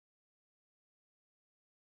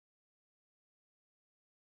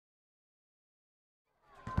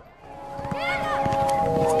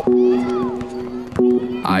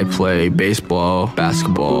I play baseball,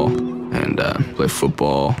 basketball, and play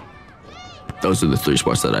football. Those are the 3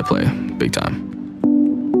 sports that I play big time.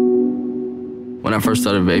 When I first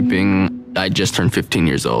started vaping, I just turned 15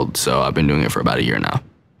 years old, so I've been doing it for about a year now.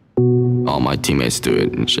 All my teammates do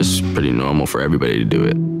it, and it's just pretty normal for everybody to do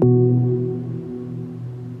it.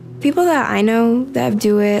 People that I know that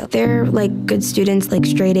do it, they're like good students, like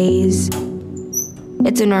straight A's.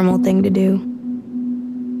 It's a normal thing to do.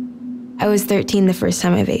 I was 13 the first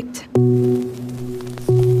time I vaped.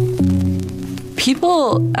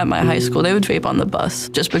 People at my high school, they would vape on the bus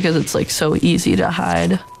just because it's like so easy to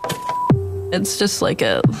hide. It's just like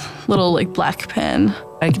a little like black pen.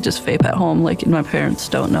 I could just vape at home, like my parents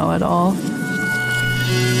don't know at all.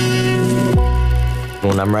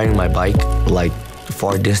 When I'm riding my bike, like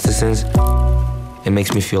far distances, it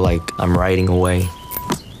makes me feel like I'm riding away.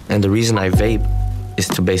 And the reason I vape is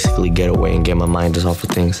to basically get away and get my mind just off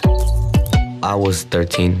of things. I was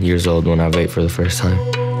 13 years old when I vaped for the first time.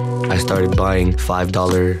 I started buying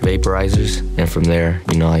 $5 vaporizers, and from there,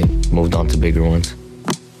 I moved on to bigger ones.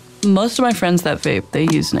 Most of my friends that vape, they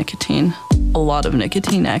use nicotine. A lot of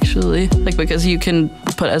nicotine, actually. Like, because you can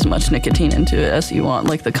put as much nicotine into it as you want.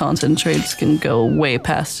 Like, the concentrates can go way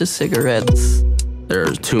past just cigarettes.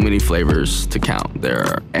 There's too many flavors to count. There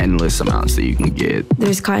are endless amounts that you can get.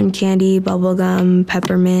 There's cotton candy, bubblegum,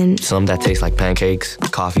 peppermint. Some that taste like pancakes,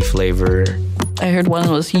 coffee flavor. I heard one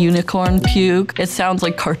was unicorn puke. It sounds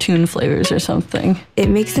like cartoon flavors or something. It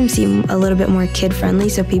makes them seem a little bit more kid-friendly,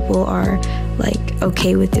 so people are like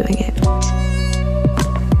okay with doing it.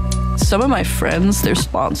 Some of my friends, they're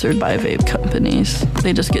sponsored by vape companies.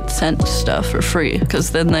 They just get sent stuff for free because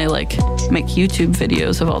then they like make YouTube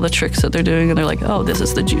videos of all the tricks that they're doing, and they're like, oh, this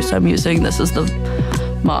is the juice I'm using, this is the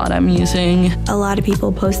mod I'm using. A lot of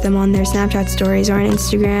people post them on their Snapchat stories or on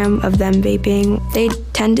Instagram of them vaping. They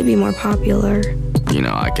tend to be more popular.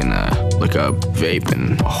 I can look up vape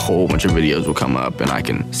and a whole bunch of videos will come up, and I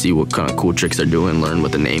can see what kind of cool tricks they're doing, learn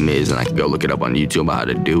what the name is, and I can go look it up on YouTube about how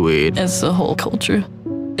to do it. It's the whole culture.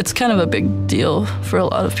 It's kind of a big deal for a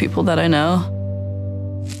lot of people that I know.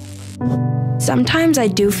 Sometimes I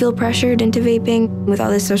do feel pressured into vaping. With all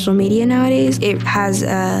this social media nowadays, it has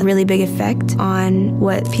a really big effect on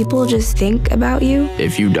what people just think about you.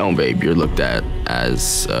 If you don't vape, you're looked at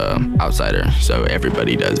as an outsider, so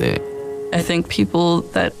everybody does it. I think people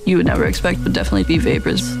that you would never expect would definitely be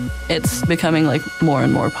vapors. It's becoming like more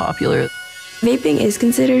and more popular. Vaping is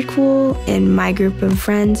considered cool in my group of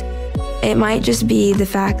friends. It might just be the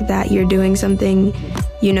fact that you're doing something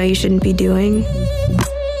you shouldn't be doing.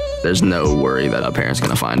 There's no worry that our parents are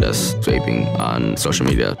gonna find us vaping on social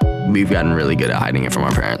media. We've gotten really good at hiding it from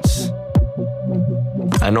our parents.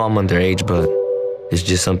 I know I'm underage, but it's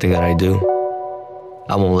just something that I do.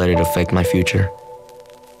 I won't let it affect my future.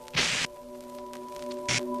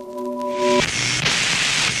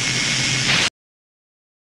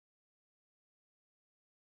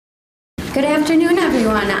 Good afternoon,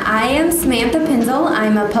 everyone. I am Samantha Pinzel.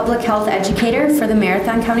 I'm a public health educator for the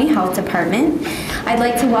Marathon County Health Department. I'd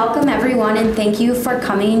like to welcome everyone and thank you for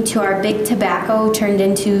coming to our Big Tobacco Turned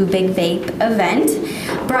Into Big Vape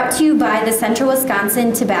event, brought to you by the Central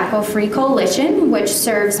Wisconsin Tobacco Free Coalition, which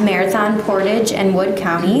serves Marathon, Portage, and Wood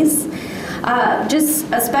counties. Just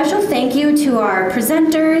a special thank you to our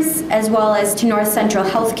presenters, as well as to North Central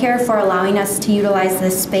Healthcare for allowing us to utilize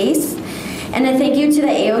this space. And a thank you to the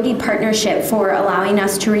AOD Partnership for allowing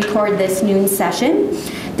us to record this noon session.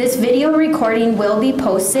 This video recording will be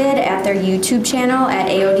posted at their YouTube channel at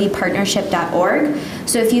aodpartnership.org.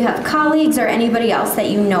 So if you have colleagues or anybody else that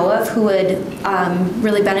you know of who would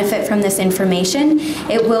really benefit from this information,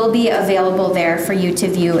 it will be available there for you to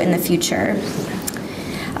view in the future.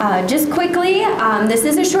 Just quickly, this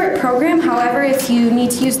is a short program. However, if you need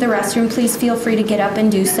to use the restroom, please feel free to get up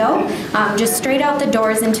and do so. Just straight out the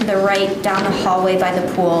doors and to the right down the hallway by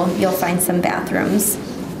the pool, you'll find some bathrooms.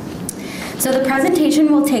 So the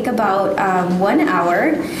presentation will take about 1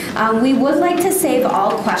 hour. We would like to save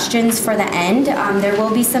all questions for the end. There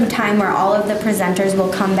will be some time where all of the presenters will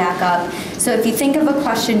come back up. So if you think of a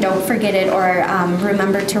question, don't forget it, or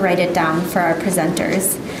remember to write it down for our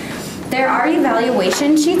presenters. There are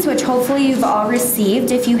evaluation sheets, which hopefully you've all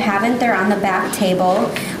received. If you haven't, they're on the back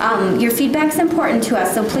table. Your feedback's important to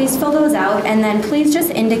us, so please fill those out, and then please just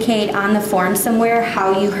indicate on the form somewhere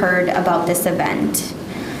how you heard about this event.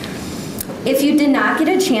 If you did not get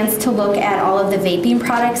a chance to look at all of the vaping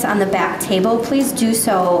products on the back table, please do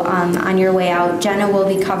so on your way out. Jenna will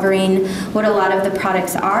be covering what a lot of the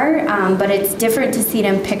products are, but it's different to see it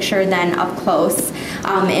in picture than up close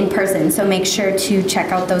in person, so make sure to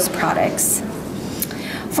check out those products.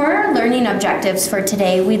 For our learning objectives for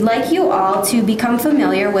today, we'd like you all to become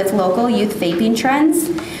familiar with local youth vaping trends,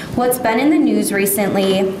 what's been in the news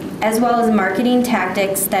recently, as well as marketing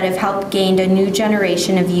tactics that have helped gain a new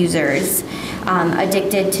generation of users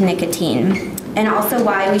addicted to nicotine, and also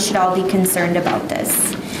why we should all be concerned about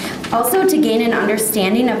this. Also, to gain an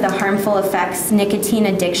understanding of the harmful effects nicotine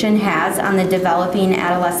addiction has on the developing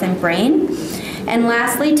adolescent brain. And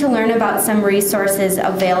lastly, to learn about some resources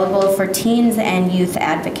available for teens and youth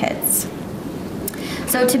advocates.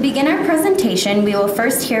 So to begin our presentation, we will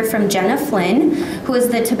first hear from Jenna Flynn, who is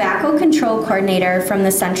the Tobacco Control Coordinator from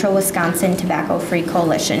the Central Wisconsin Tobacco Free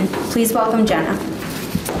Coalition. Please welcome Jenna.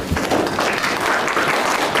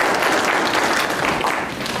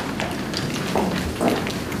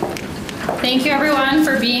 Thank you everyone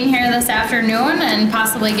for being here this afternoon and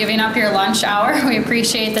possibly giving up your lunch hour. We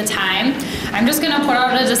appreciate the time. I'm just going to put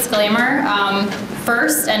out a disclaimer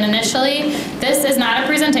first and initially. This is not a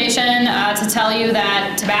presentation to tell you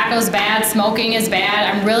that tobacco is bad, smoking is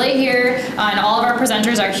bad. I'm really here, and all of our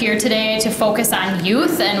presenters are here today to focus on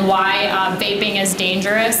youth and why vaping is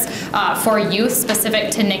dangerous for youth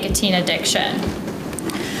specific to nicotine addiction.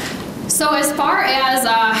 So as far as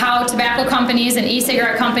how tobacco companies and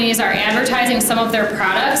e-cigarette companies are advertising some of their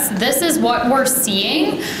products, this is what we're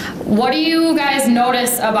seeing. What do you guys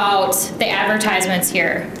notice about the advertisements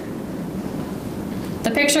here?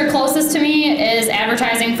 The picture closest to me is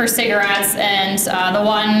advertising for cigarettes, and the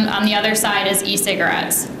one on the other side is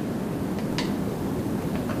e-cigarettes.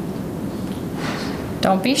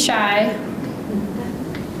 Don't be shy.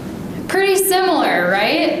 Pretty similar,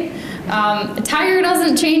 right? Tiger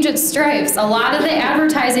doesn't change its stripes. A lot of the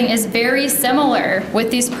advertising is very similar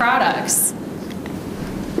with these products.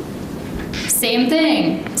 Same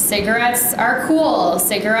thing. Cigarettes are cool.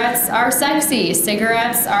 Cigarettes are sexy.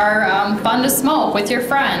 Cigarettes are fun to smoke with your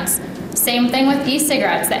friends. Same thing with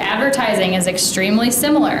e-cigarettes. The advertising is extremely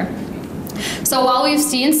similar. So while we've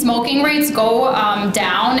seen smoking rates go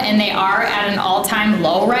down, and they are at an all-time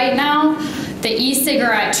low right now, the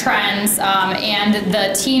e-cigarette trends and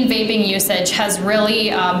the teen vaping usage has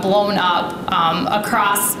really blown up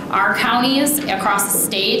across our counties, across the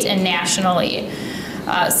state, and nationally.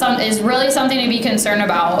 Is really something to be concerned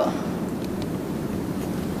about.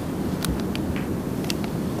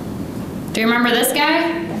 Do you remember this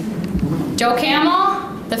guy? Joe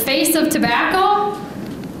Camel, the face of tobacco?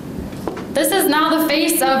 This is now the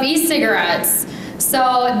face of e-cigarettes.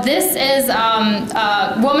 So this is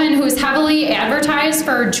a woman who's heavily advertised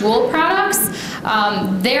for Juul products.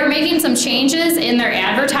 They're making some changes in their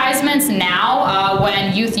advertisements now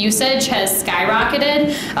when youth usage has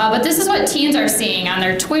skyrocketed. But this is what teens are seeing on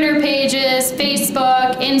their Twitter pages,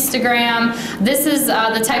 Facebook, Instagram. This is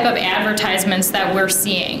the type of advertisements that we're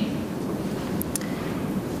seeing.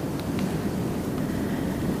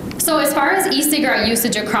 So as far as e-cigarette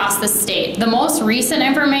usage across the state, the most recent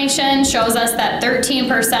information shows us that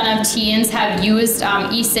 13% of teens have used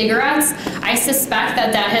e-cigarettes. I suspect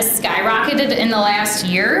that that has skyrocketed in the last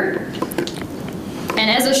year. And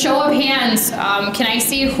as a show of hands, can I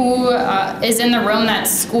see who is in the room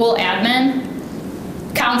that's school admin?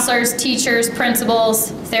 Counselors, teachers,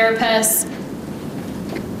 principals, therapists.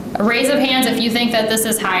 A raise of hands if you think that this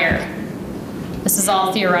is higher. This is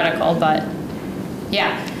all theoretical, but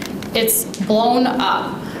yeah. It's blown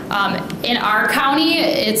up. In our county,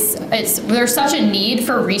 there's such a need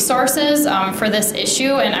for resources for this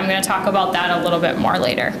issue, and I'm going to talk about that a little bit more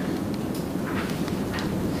later.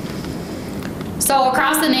 So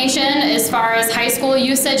across the nation, as far as high school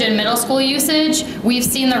usage and middle school usage, we've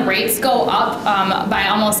seen the rates go up by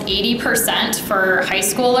almost 80% for high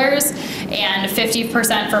schoolers and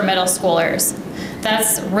 50% for middle schoolers.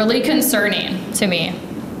 That's really concerning to me.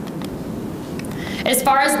 As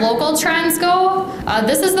far as local trends go,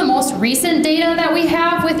 this is the most recent data that we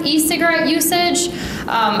have with e-cigarette usage.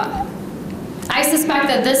 I suspect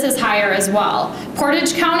that this is higher as well.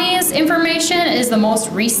 Portage County's information is the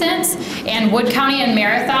most recent, and Wood County and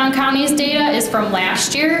Marathon County's data is from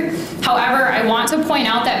last year. However, I want to point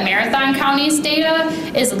out that Marathon County's data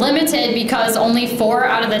is limited because only 4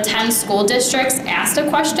 out of the 10 school districts asked a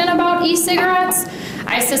question about e-cigarettes.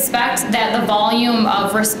 I suspect that the volume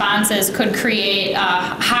of responses could create a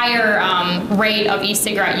higher rate of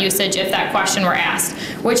e-cigarette usage if that question were asked,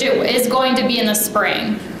 which it is going to be in the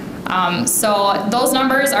spring. So those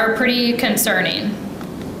numbers are pretty concerning.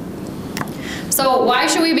 So why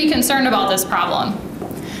should we be concerned about this problem?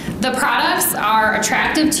 The products are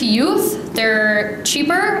attractive to youth. They're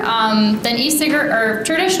cheaper than e-cigarette or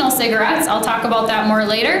traditional cigarettes. I'll talk about that more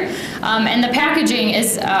later. And the packaging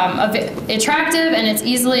is attractive and it's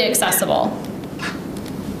easily accessible.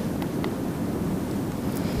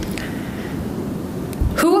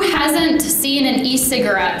 hasn't seen an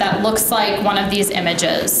e-cigarette that looks like one of these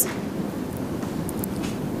images?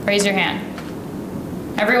 Raise your hand.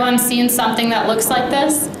 Everyone's seen something that looks like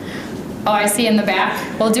this? Oh, I see in the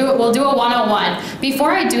back. We'll do a 101.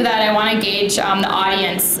 Before I do that, I want to gauge the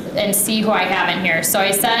audience and see who I have in here. So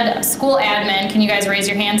I said school admin. Can you guys raise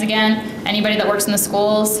your hands again? Anybody that works in the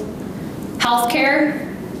schools?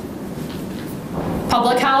 Healthcare?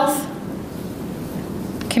 Public health?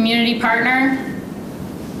 Community partner?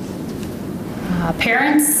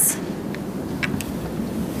 Parents?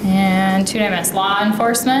 And who did I miss? Law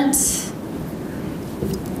enforcement?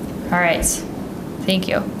 All right. Thank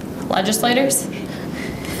you. Legislators?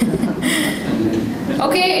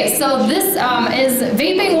 Okay, so this is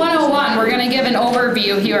Vaping 101. We're gonna give an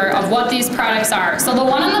overview here of what these products are. So the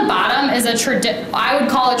one on the bottom is I would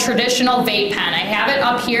call a traditional vape pen. I have it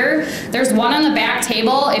up here. There's one on the back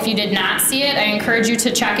table. If you did not see it, I encourage you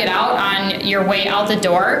to check it out on your way out the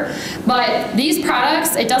door. But these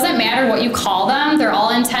products, it doesn't matter what you call them, they're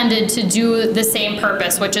all intended to do the same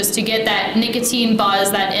purpose, which is to get that nicotine buzz,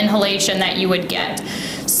 that inhalation that you would get.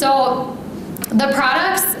 So the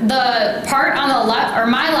products, the part on the left, or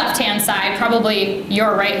my left-hand side, probably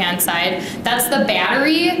your right-hand side, that's the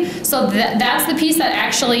battery. So that's the piece that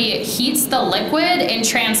actually heats the liquid and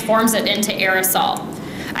transforms it into aerosol.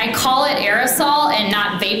 I call it aerosol and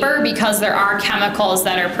not vapor because there are chemicals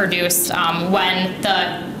that are produced when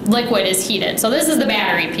the liquid is heated. So this is the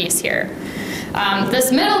battery piece here.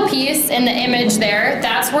 This middle piece in the image there,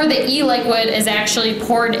 that's where the e-liquid is actually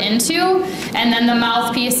poured into, and then the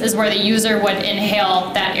mouthpiece is where the user would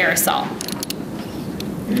inhale that aerosol.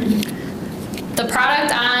 The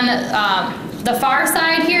product on the far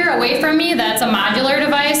side here, away from me, that's a modular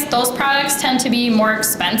device. Those products tend to be more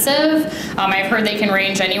expensive. I've heard they can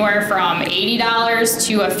range anywhere from $80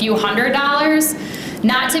 to a few $100s.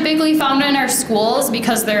 Not typically found in our schools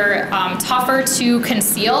because they're tougher to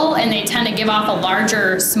conceal and they tend to give off a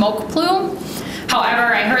larger smoke plume.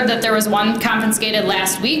 However, I heard that there was one confiscated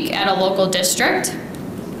last week at a local district.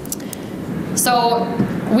 So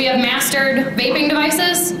we have mastered vaping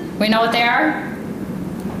devices. We know what they are.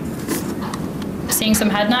 Seeing some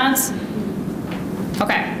head nods?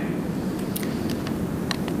 Okay.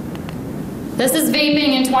 This is vaping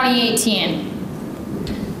in 2018.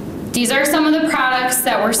 These are some of the products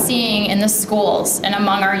that we're seeing in the schools and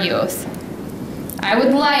among our youth. I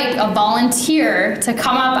would like a volunteer to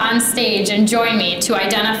come up on stage and join me to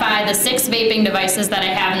identify the 6 vaping devices that I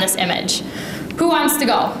have in this image. Who wants to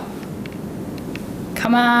go?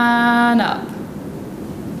 Come on up.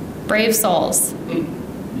 Brave souls.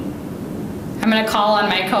 I'm gonna call on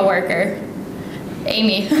my coworker,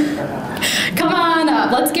 Amy. Come on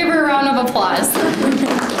up, let's give her a round of applause.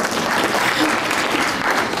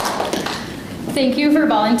 Thank you for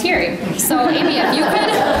volunteering. So Amy,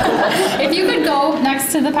 if you could go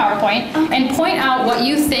next to the PowerPoint and point out what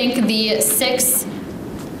you think the 6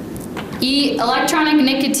 electronic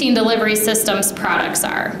nicotine delivery systems products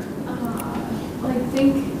are. I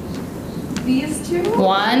think these two.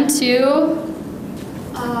 1, 2.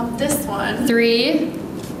 This one. 3.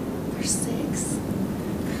 There's 6.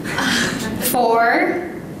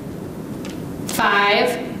 4.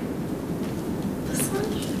 5. This one?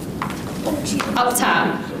 Oh, gee. Up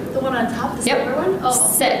top. The one on top, the Yep. silver one? Oh.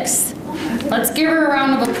 6. Oh my goodness. Let's give her a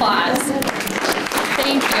round of applause.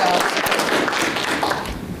 Thank you.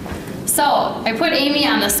 So I put Amy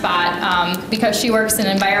on the spot because she works in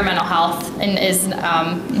environmental health and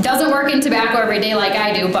doesn't work in tobacco every day like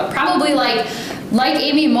I do, but probably like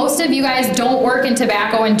Amy, most of you guys don't work in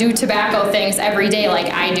tobacco and do tobacco things every day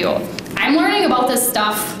like I do. I'm learning about this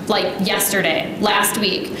stuff like yesterday, last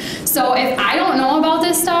week. So if I don't know about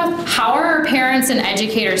this stuff, how are our parents and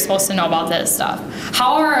educators supposed to know about this stuff?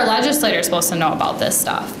 How are our legislators supposed to know about this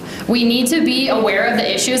stuff? We need to be aware of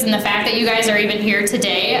the issues, and the fact that you guys are even here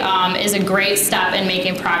today is a great step in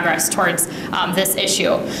making progress towards this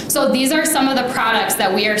issue. So these are some of the products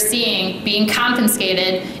that we are seeing being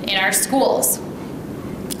confiscated in our schools.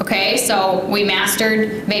 Okay, so we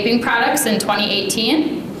mastered vaping products in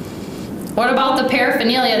 2018. What about the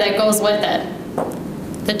paraphernalia that goes with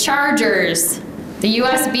it? The chargers, the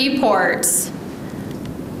USB ports,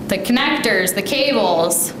 the connectors, the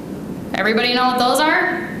cables. Everybody know what those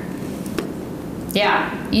are? Yeah,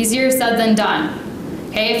 easier said than done.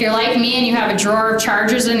 Okay, if you're like me and you have a drawer of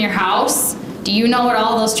chargers in your house, do you know what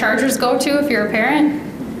all those chargers go to if you're a parent?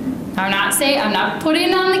 I'm not putting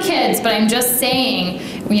it on the kids, but I'm just saying,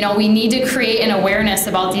 you know, we need to create an awareness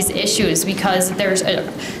about these issues because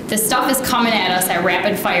this stuff is coming at us at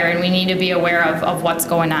rapid fire and we need to be aware of what's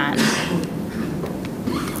going on.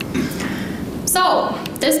 So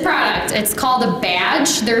this product, it's called a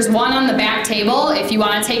badge. There's one on the back table if you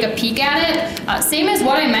want to take a peek at it. Same as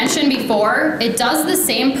what I mentioned before, it does the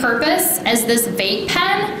same purpose as this vape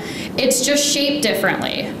pen. It's just shaped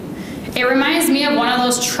differently. It reminds me of one of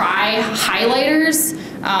those Try highlighters.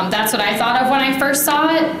 That's what I thought of when I first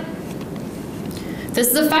saw it.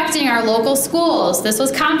 This is affecting our local schools. This was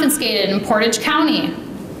confiscated in Portage County.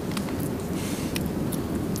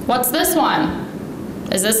 What's this one?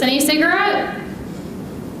 Is this an e-cigarette?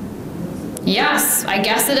 Yes, I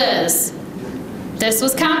guess it is. This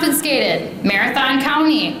was confiscated, Marathon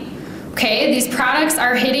County. Okay, these products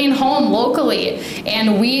are hitting home locally,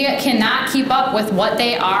 and we cannot keep up with what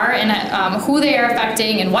they are and who they are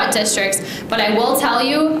affecting in what districts. But I will tell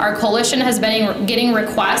you, our coalition has been getting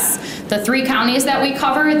requests. The 3 counties that we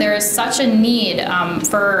cover, there is such a need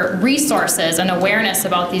for resources and awareness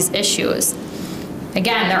about these issues.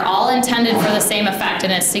 Again, they're all intended for the same effect,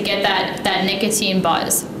 and it's to get that nicotine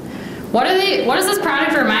buzz. What does this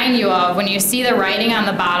product remind you of when you see the writing on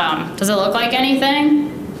the bottom? Does it look like anything?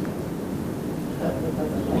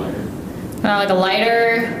 Like a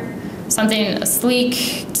lighter, something, a sleek,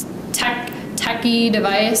 techie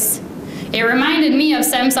device. It reminded me of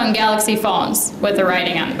Samsung Galaxy phones with the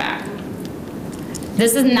writing on the back.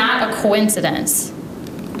 This is not a coincidence.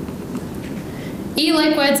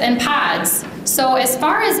 E-liquids and pods. So as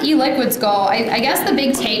far as e-liquids go, I guess the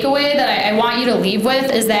big takeaway that I want you to leave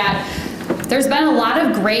with is that there's been a lot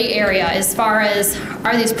of gray area as far as,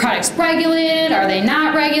 are these products regulated, are they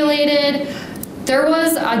not regulated? There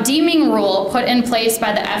was a deeming rule put in place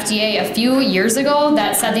by the FDA a few years ago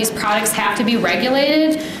that said these products have to be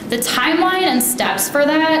regulated. The timeline and steps for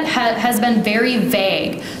that has been very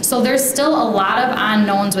vague. So there's still a lot of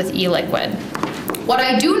unknowns with e-liquid. What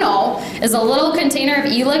I do know is a little container of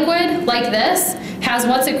e-liquid like this has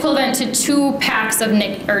what's equivalent to 2 packs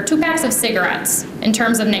of cigarettes in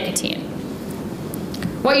terms of nicotine.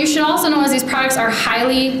 What you should also know is these products are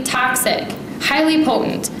highly toxic, highly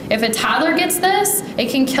potent. If a toddler gets this,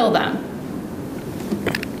 it can kill them.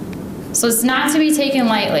 So it's not to be taken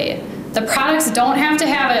lightly. The products don't have to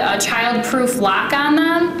have a child-proof lock on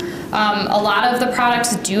them. A lot of the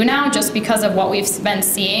products do now just because of what we've been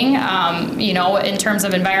seeing, you know, in terms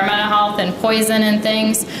of environmental health and poison and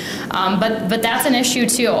things. But that's an issue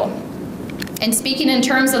too. And speaking in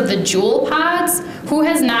terms of the Juul pods, who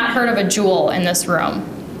has not heard of a Juul in this room?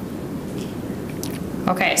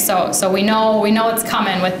 Okay, so we know it's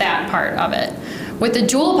coming with that part of it. With the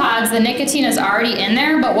Juul pods, the nicotine is already in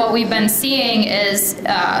there, but what we've been seeing is,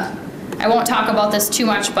 I won't talk about this too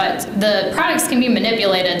much, but the products can be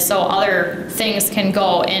manipulated so other things can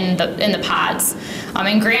go in the pods.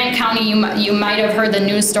 In Grant County, you might have heard the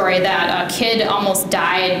news story that a kid almost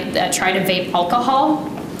died that tried to vape alcohol.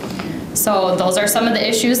 So those are some of the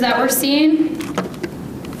issues that we're seeing.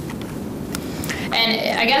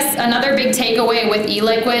 And I guess another big takeaway with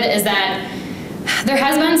e-liquid is that there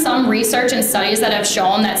has been some research and studies that have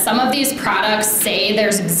shown that some of these products say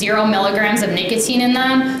there's 0 milligrams of nicotine in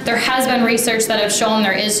them. There has been research that have shown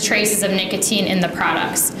there is traces of nicotine in the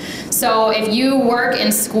products. So if you work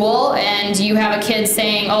in school and you have a kid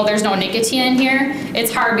saying, oh, there's no nicotine in here,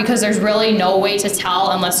 it's hard because there's really no way to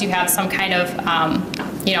tell unless you have some kind of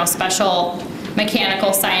you know, special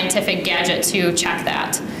mechanical scientific gadget to check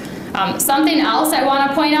that. Something else I want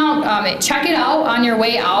to point out, check it out on your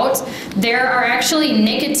way out. There are actually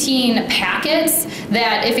nicotine packets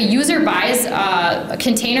that if a user buys a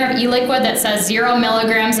container of e-liquid that says 0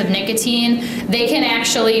 milligrams of nicotine, they can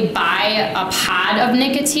actually buy a pod of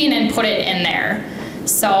nicotine and put it in there.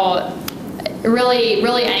 So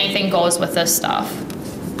really anything goes with this stuff.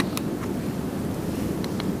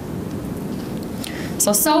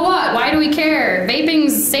 So what? Why do we care?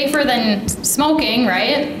 Vaping's safer than smoking,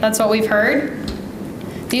 right? That's what we've heard.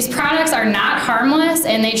 These products are not harmless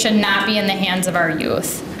and they should not be in the hands of our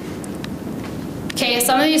youth. Okay,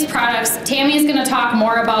 some of these products, Tammy's gonna talk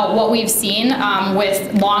more about what we've seen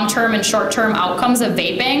with long-term and short-term outcomes of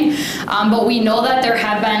vaping, but we know that there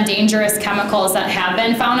have been dangerous chemicals that have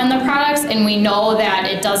been found in the products, and we know that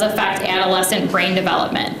it does affect adolescent brain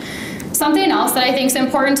development. Something else that I think is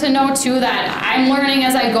important to know too that I'm learning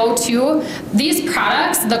as I go too, these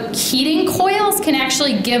products, the heating coils can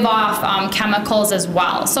actually give off chemicals as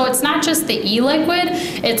well. So it's not just the e-liquid,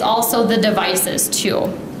 it's also the devices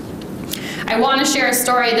too. I want to share a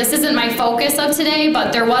story. This isn't my focus of today,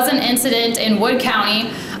 but there was an incident in Wood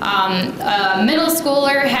County. A middle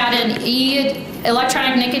schooler had an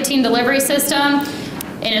electronic nicotine delivery system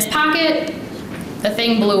in his pocket. The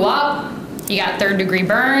thing blew up. He got 3rd-degree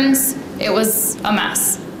burns. It was a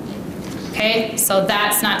mess. Okay, so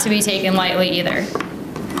that's not to be taken lightly either.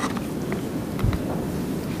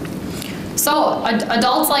 So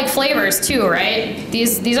adults like flavors too, right?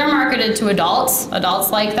 These are marketed to adults. Adults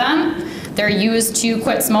like them. They're used to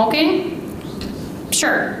quit smoking.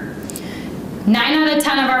 Sure. 9 out of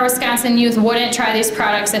 10 of our Wisconsin youth wouldn't try these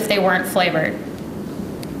products if they weren't flavored.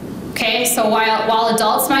 Okay, so while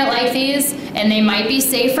adults might like these and they might be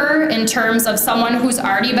safer in terms of someone who's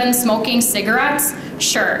already been smoking cigarettes,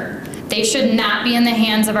 sure, they should not be in the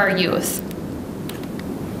hands of our youth.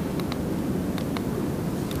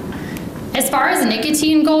 As far as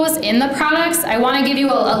nicotine goes in the products, I want to give you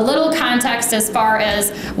a little context as far as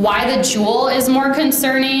why the Juul is more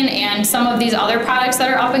concerning and some of these other products that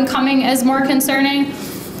are up and coming is more concerning.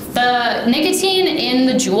 The nicotine in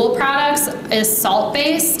the Juul products is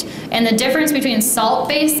salt-based, and the difference between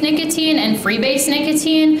salt-based nicotine and free-based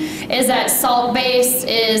nicotine is that salt-based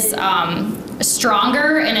is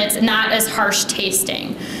stronger and it's not as harsh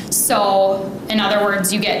tasting. So, in other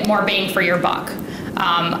words, you get more bang for your buck.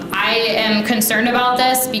 I am concerned about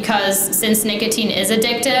this because since nicotine is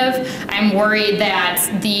addictive, I'm worried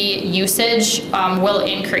that the usage will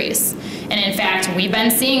increase. And in fact, we've been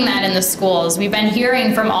seeing that in the schools. We've been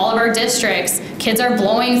hearing from all of our districts, kids are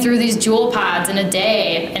blowing through these Juul pods in a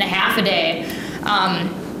day, in a half a day.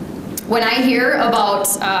 When I hear about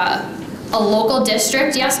a local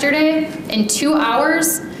district yesterday, in 2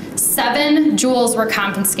 hours, 7 Juuls were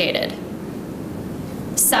confiscated.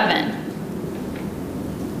 7.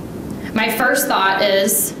 My first thought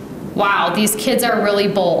is, wow, these kids are really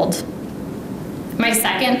bold. My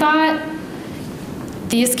second thought,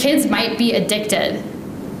 these kids might be addicted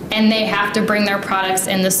and they have to bring their products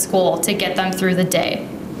in the school to get them through the day.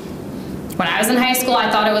 When I was in high school,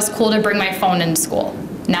 I thought it was cool to bring my phone into school.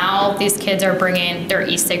 Now these kids are bringing their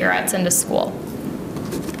e-cigarettes into school.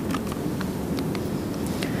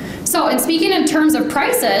 So, and speaking in terms of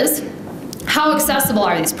prices, how accessible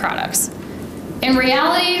are these products? In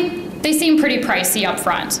reality, they seem pretty pricey up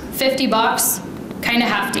front. 50 bucks, kind of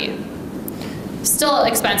hefty. Still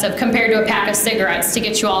expensive compared to a pack of cigarettes to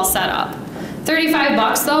get you all set up. 35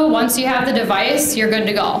 bucks though, once you have the device, you're good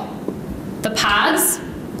to go. The pods,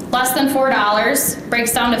 less than $4,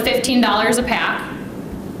 breaks down to $15 a pack.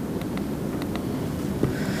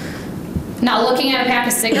 Now looking at a pack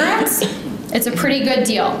of cigarettes, it's a pretty good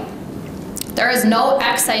deal. There is no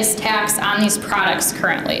excise tax on these products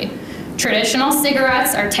currently. Traditional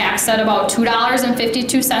cigarettes are taxed at about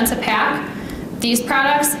 $2.52 a pack. These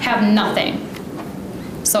products have nothing.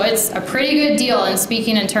 So it's a pretty good deal in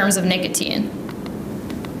speaking in terms of nicotine.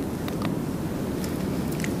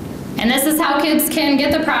 And this is how kids can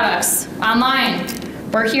get the products online.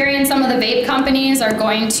 We're hearing some of the vape companies are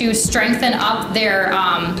going to strengthen up their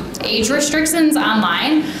age restrictions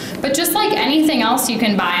online. But just like anything else you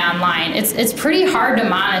can buy online, it's pretty hard to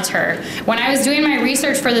monitor. When I was doing my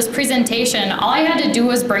research for this presentation, all I had to do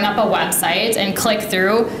was bring up a website and click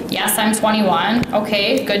through, yes, I'm 21,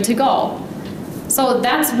 okay, good to go. So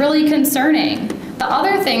that's really concerning. The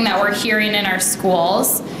other thing that we're hearing in our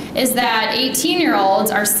schools is that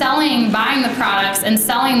 18-year-olds are buying the products and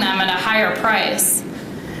selling them at a higher price.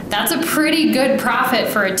 That's a pretty good profit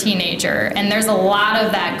for a teenager, and there's a lot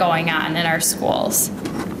of that going on in our schools.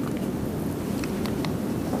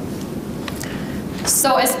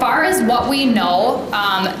 So as far as what we know,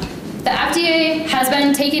 the FDA has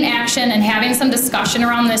been taking action and having some discussion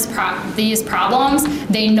around these problems.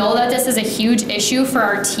 They know that this is a huge issue for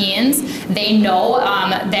our teens. They know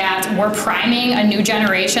that we're priming a new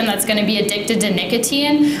generation that's going to be addicted to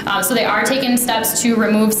nicotine. So they are taking steps to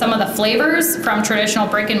remove some of the flavors from traditional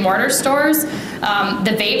brick and mortar stores.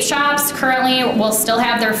 The vape shops currently will still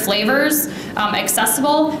have their flavors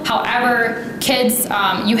accessible. However, kids,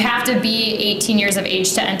 you have to be 18 years of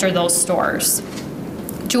age to enter those stores.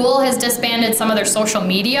 Juul has disbanded some of their social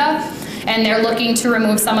media, and they're looking to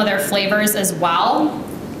remove some of their flavors as well.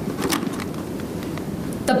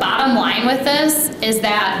 The bottom line with this is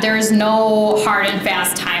that there's no hard and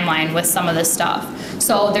fast timeline with some of this stuff.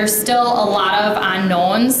 So there's still a lot of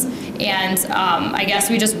unknowns, and I guess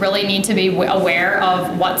we just really need to be aware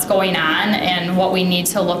of what's going on and what we need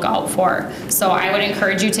to look out for. So I would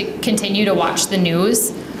encourage you to continue to watch the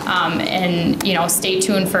news. And stay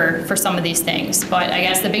tuned for some of these things. But I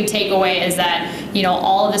guess the big takeaway is that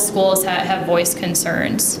all of the schools have voiced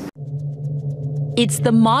concerns. It's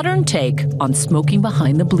the modern take on smoking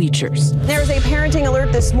behind the bleachers. There's a parenting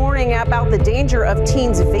alert this morning about the danger of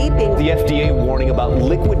teens vaping. The FDA warning about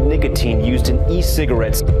liquid nicotine used in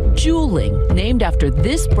e-cigarettes. Juuling, named after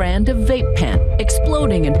this brand of vape pen,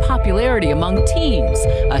 exploding in popularity among teens,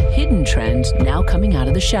 a hidden trend now coming out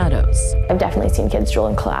of the shadows. I've definitely seen kids Juul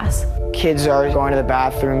in class. Kids are going to the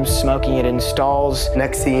bathroom, smoking it in stalls.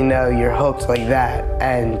 Next thing you know, you're hooked like that,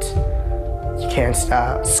 and You can't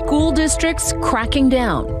stop. School districts cracking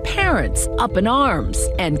down, parents up in arms,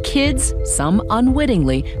 and kids, some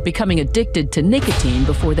unwittingly, becoming addicted to nicotine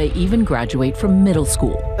before they even graduate from middle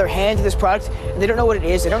school. They're handed to this product, and they don't know what it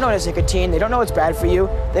is, they don't know it's nicotine, they don't know it's bad for you,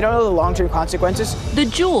 they don't know the long-term consequences. The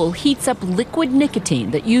Juul heats up liquid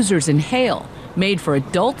nicotine that users inhale, made for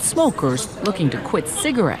adult smokers looking to quit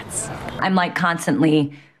cigarettes. I'm like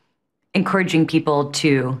constantly encouraging people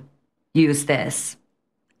to use this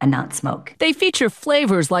and not smoke. They feature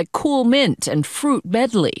flavors like cool mint and fruit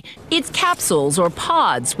medley. It's capsules or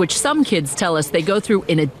pods, which some kids tell us they go through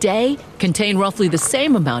in a day, contain roughly the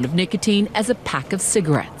same amount of nicotine as a pack of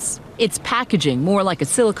cigarettes. Its packaging more like a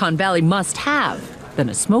Silicon Valley must-have than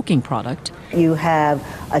a smoking product. You have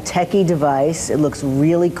a techie device. It looks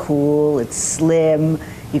really cool. It's slim.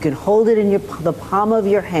 You can hold it in the palm of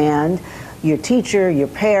your hand. Your teacher, your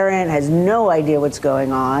parent has no idea what's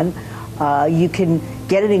going on. You can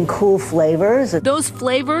get it in cool flavors. Those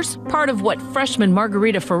flavors, part of what freshman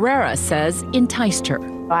Margarita Ferreira says enticed her.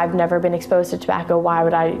 I've never been exposed to tobacco. Why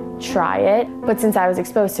would I try it? But since I was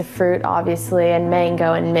exposed to fruit, obviously, and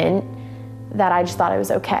mango and mint, that I just thought it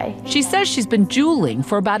was okay. She says she's been juuling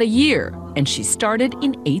for about a year, and she started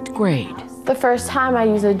in 8th grade. The first time I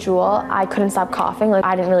used a Juul, I couldn't stop coughing. Like,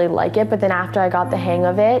 I didn't really like it, but then after I got the hang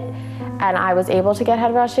of it, and I was able to get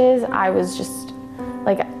head rushes, I was just,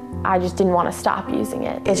 like, I just didn't want to stop using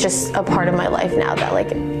it. It's just a part of my life now that,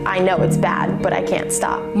 like, I know it's bad, but I can't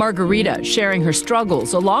stop. Margarita sharing her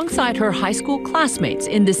struggles alongside her high school classmates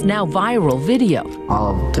in this now viral video.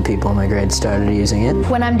 All of the people in my grade started using it.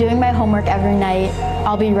 When I'm doing my homework every night,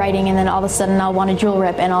 I'll be writing, and then all of a sudden I'll want a Juul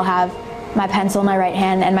rip, and I'll have my pencil in my right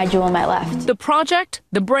hand and my Juul in my left. The project,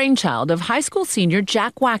 the brainchild of high school senior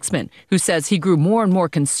Jack Waxman, who says he grew more and more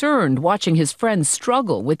concerned watching his friends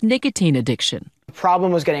struggle with nicotine addiction. The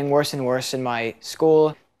problem was getting worse and worse in my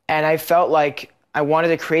school, and I felt like I wanted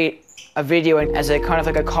to create a video as a kind of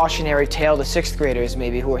like a cautionary tale to 6th graders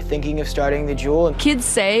maybe who are thinking of starting the Juul. Kids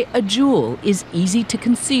say a Juul is easy to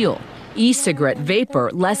conceal. E-cigarette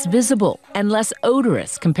vapor less visible and less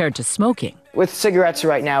odorous compared to smoking. With cigarettes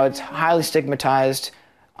right now, it's highly stigmatized.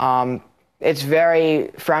 It's very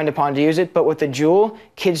frowned upon to use it, but with the Juul,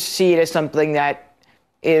 kids see it as something that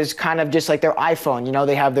is kind of just like their iPhone. You know,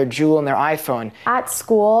 they have their Juul and their iPhone. At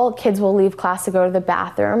school, kids will leave class to go to the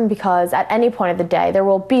bathroom because at any point of the day, there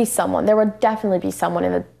will definitely be someone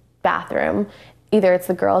in the bathroom. Either it's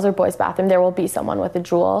the girls' or boys' bathroom, there will be someone with a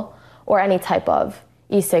Juul or any type of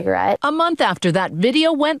e-cigarette. A month after that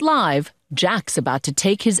video went live, Jack's about to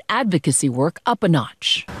take his advocacy work up a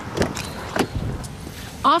notch.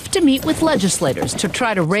 Off to meet with legislators to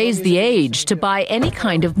try to raise the age to buy any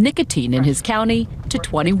kind of nicotine in his county to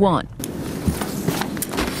 21.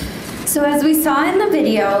 So as we saw in the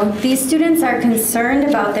video, these students are concerned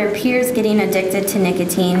about their peers getting addicted to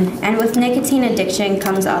nicotine, and with nicotine addiction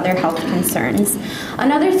comes other health concerns.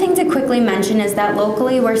 Another thing to quickly mention is that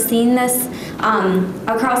locally we're seeing this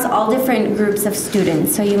across all different groups of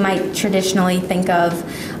students. So you might traditionally think of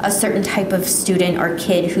a certain type of student or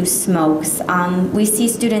kid who smokes. We see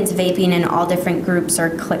students vaping in all different groups or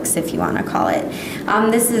cliques, if you want to call it.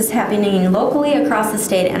 This is happening locally across the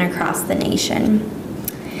state and across the nation.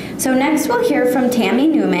 So next we'll hear from Tammy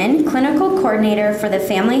Newman, Clinical Coordinator for the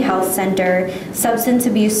Family Health Center Substance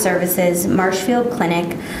Abuse Services Marshfield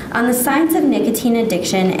Clinic, on the science of nicotine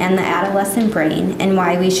addiction and the adolescent brain and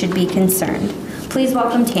why we should be concerned. Please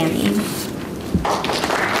welcome Tammy.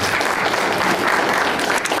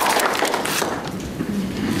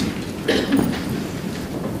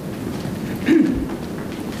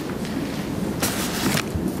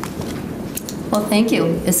 Well, thank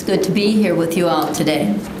you. It's good to be here with you all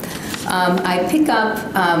today. I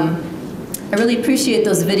really appreciate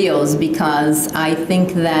those videos because I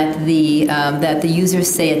think that the users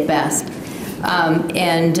say it best,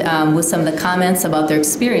 and with some of the comments about their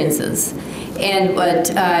experiences. And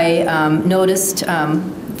what I noticed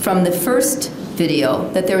from the first video,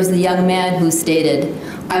 that there was a young man who stated,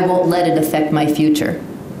 "I won't let it affect my future."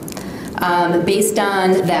 Based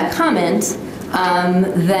on that comment,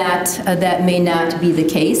 that may not be the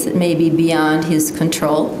case. It may be beyond his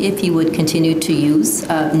control if he would continue to use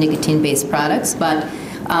nicotine-based products, but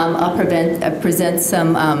I'll present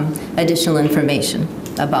some additional information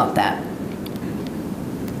about that.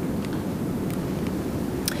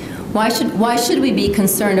 Why should we be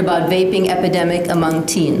concerned about vaping epidemic among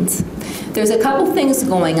teens? There's a couple things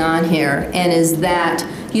going on here, and is that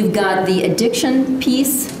you've got the addiction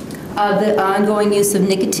piece of the ongoing use of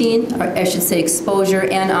nicotine, or I should say exposure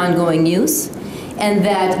and ongoing use, and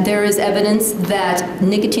that there is evidence that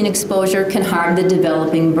nicotine exposure can harm the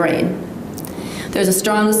developing brain. There's a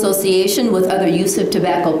strong association with other use of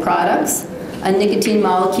tobacco products. A nicotine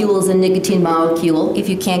molecule is a nicotine molecule. If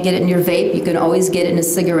you can't get it in your vape, you can always get it in a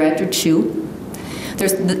cigarette or chew.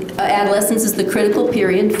 Adolescence is the critical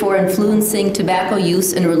period for influencing tobacco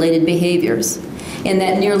use and related behaviors, and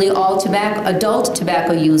that nearly all adult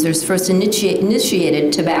tobacco users first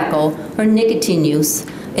initiated tobacco or nicotine use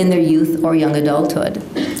in their youth or young adulthood.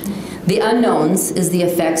 The unknowns is the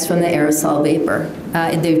effects from the aerosol vapor.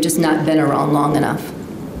 They've just not been around long enough.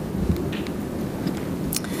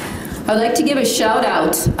 I'd like to give a shout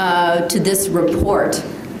out to this report,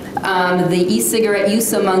 the e-cigarette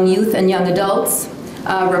use among youth and young adults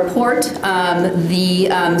report.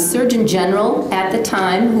 The Surgeon General at the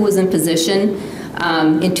time, who was in position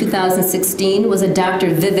in 2016, was a Dr.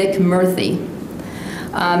 Vivek Murthy.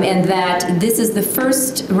 And that this is the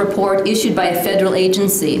first report issued by a federal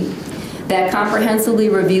agency that comprehensively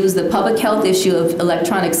reviews the public health issue of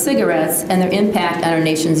electronic cigarettes and their impact on our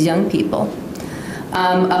nation's young people.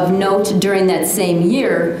 Of note, during that same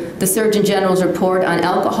year, the Surgeon General's report on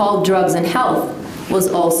alcohol, drugs, and health was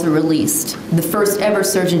also released, the first ever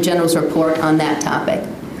Surgeon General's report on that topic.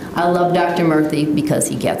 I love Dr. Murthy because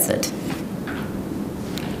he gets it.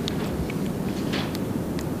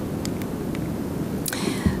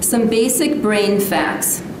 Some basic brain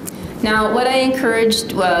facts. Now, what I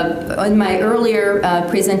encouraged in my earlier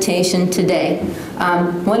presentation today,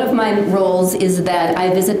 one of my roles is that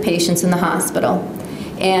I visit patients in the hospital.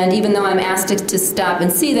 And even though I'm asked to stop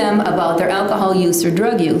and see them about their alcohol use or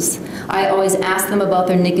drug use, I always ask them about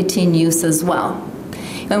their nicotine use as well.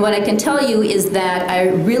 And what I can tell you is that I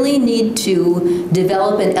really need to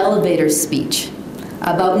develop an elevator speech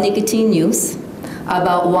about nicotine use,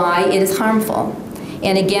 about why it is harmful.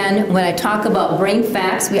 And again, when I talk about brain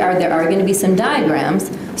facts, there are going to be some diagrams.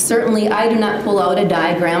 Certainly, I do not pull out a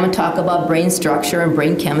diagram and talk about brain structure and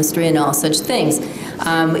brain chemistry and all such things.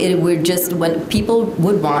 We're just, when people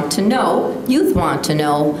would want to know, youth want to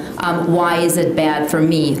know, why is it bad for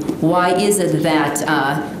me? Why is it that,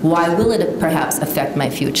 why will it perhaps affect my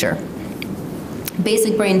future?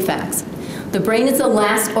 Basic brain facts. The brain is the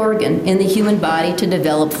last organ in the human body to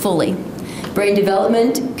develop fully. Brain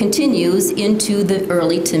development continues into the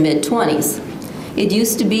early to mid-20s. It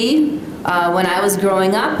used to be, when I was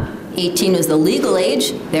growing up, 18 was the legal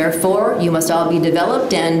age, therefore you must all be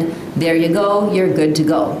developed, and there you go, you're good to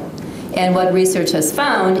go. And what research has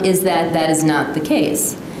found is that that is not the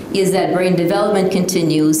case, is that brain development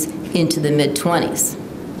continues into the mid-20s.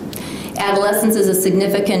 Adolescence is a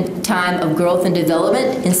significant time of growth and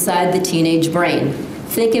development inside the teenage brain.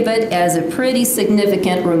 Think of it as a pretty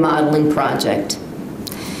significant remodeling project.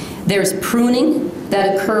 There's pruning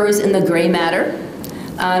that occurs in the gray matter.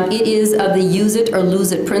 It is of the use it or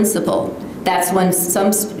lose it principle. That's when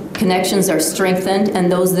some connections are strengthened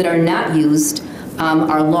and those that are not used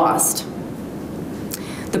are lost.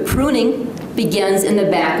 The pruning begins in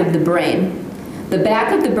the back of the brain. The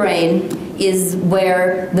back of the brain is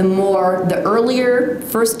where the earlier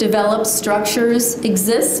first developed structures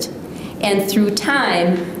exist, and through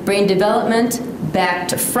time, brain development back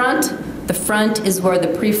to front. The front is where the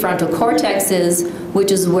prefrontal cortex is,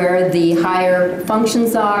 which is where the higher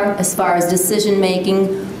functions are as far as decision making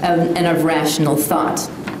and of rational thought.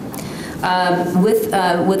 With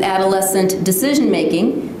adolescent decision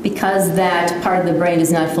making, because that part of the brain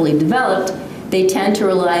is not fully developed, they tend to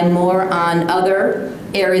rely more on other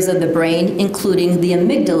areas of the brain, including the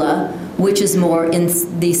amygdala, which is more in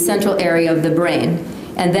the central area of the brain.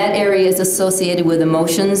 And that area is associated with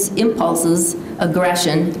emotions, impulses,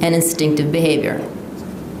 aggression, and instinctive behavior.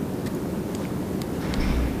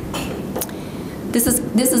 This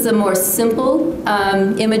is a more simple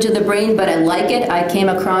image of the brain, but I like it. I came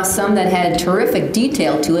across some that had terrific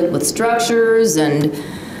detail to it with structures, and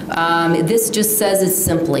this just says it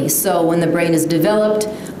simply. So when the brain is developed,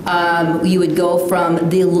 you would go from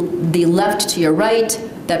the left to your right.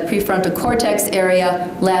 That prefrontal cortex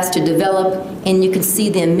area last to develop, and you can see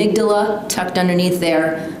the amygdala tucked underneath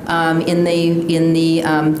there in the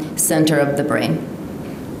center of the brain.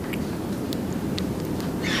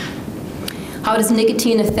 How does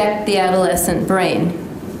nicotine affect the adolescent brain?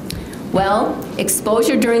 Well,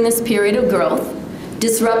 exposure during this period of growth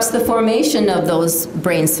disrupts the formation of those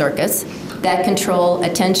brain circuits that control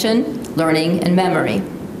attention, learning, and memory.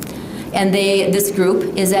 And this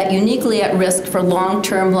group is uniquely at risk for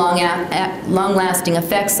long-term, long-lasting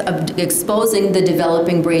effects of exposing the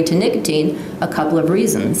developing brain to nicotine, a couple of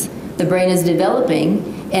reasons. The brain is developing,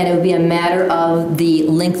 and it would be a matter of the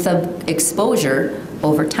length of exposure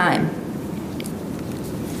over time.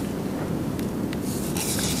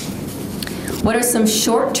 What are some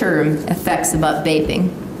short-term effects about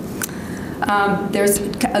vaping? There's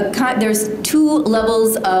two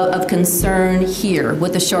levels of concern here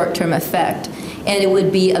with the short-term effect, and it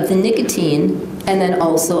would be of the nicotine and then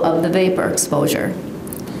also of the vapor exposure.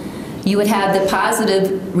 You would have the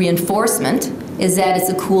positive reinforcement, is that it's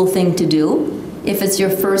a cool thing to do. If it's your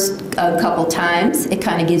first couple times, it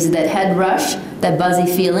kind of gives you that head rush, that buzzy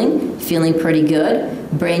feeling pretty good.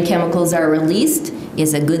 Brain chemicals are released,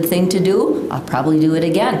 is a good thing to do. I'll probably do it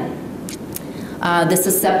again. The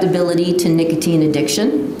susceptibility to nicotine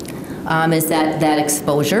addiction is that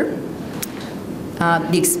exposure.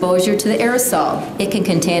 The exposure to the aerosol. It can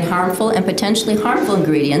contain harmful and potentially harmful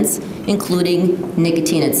ingredients, including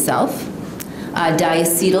nicotine itself,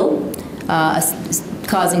 diacetyl,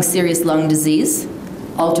 causing serious lung disease,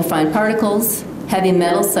 ultrafine particles, heavy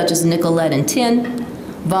metals such as nickel, lead, and tin,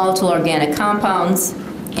 volatile organic compounds,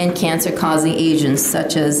 and cancer-causing agents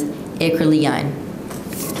such as acrylamide.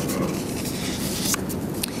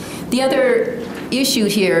 The other issue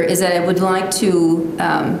here is that I would like to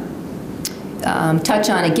touch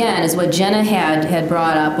on again is what Jenna had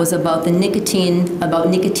brought up was about the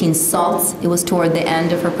nicotine salts. It was toward the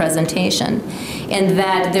end of her presentation. And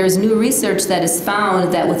that there's new research that has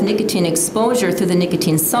found that with nicotine exposure through the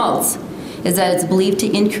nicotine salts is that it's believed to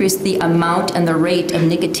increase the amount and the rate of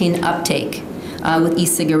nicotine uptake with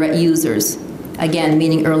e-cigarette users, again,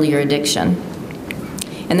 meaning earlier addiction.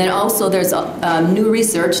 And then also there's new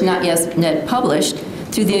research, not yet published,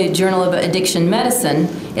 through the Journal of Addiction Medicine,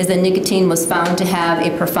 is that nicotine was found to have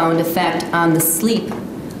a profound effect on the sleep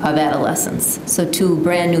of adolescents. So two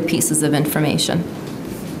brand new pieces of information.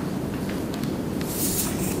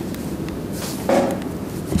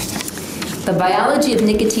 The biology of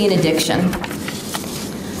nicotine addiction.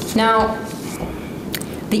 Now,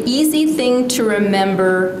 the easy thing to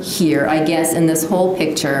remember here, I guess, in this whole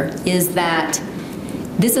picture is that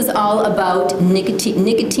this is all about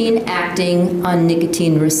nicotine acting on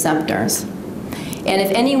nicotine receptors. And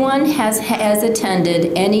if anyone has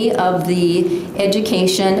attended any of the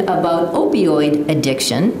education about opioid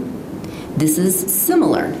addiction, this is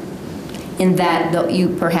similar in that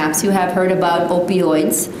perhaps you have heard about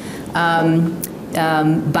opioids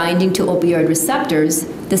binding to opioid receptors.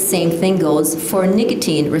 The same thing goes for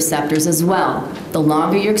nicotine receptors as well. The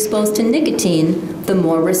longer you're exposed to nicotine, the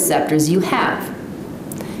more receptors you have.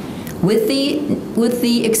 With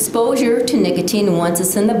the exposure to nicotine, once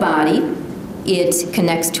it's in the body, it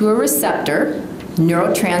connects to a receptor,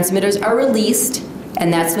 neurotransmitters are released,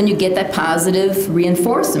 and that's when you get that positive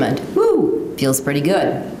reinforcement. Woo, feels pretty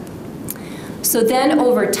good. So then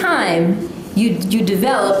over time, you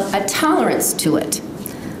develop a tolerance to it.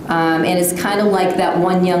 And it's kind of like that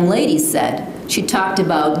one young lady said. She talked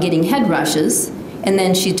about getting head rushes, and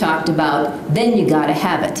then she talked about, then you gotta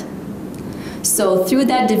have it. So through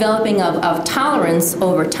that developing of tolerance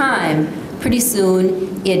over time, pretty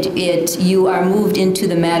soon you are moved into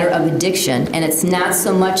the matter of addiction, and it's not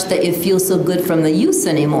so much that you feel so good from the use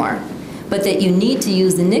anymore, but that you need to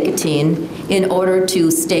use the nicotine in order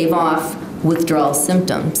to stave off withdrawal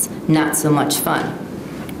symptoms. Not so much fun.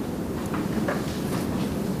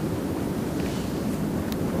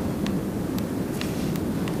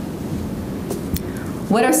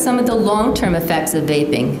 What are some of the long-term effects of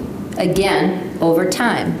vaping? Again, over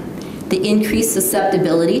time, the increased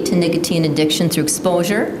susceptibility to nicotine addiction through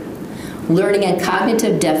exposure, learning and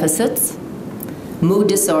cognitive deficits, mood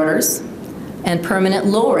disorders, and permanent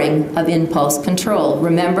lowering of impulse control.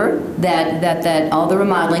 Remember that all the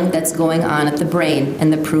remodeling that's going on at the brain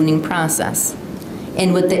and the pruning process.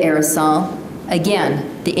 And with the aerosol,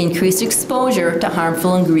 again, the increased exposure to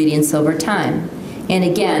harmful ingredients over time. And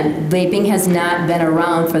again, vaping has not been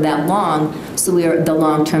around for that long, so the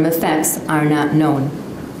long-term effects are not known.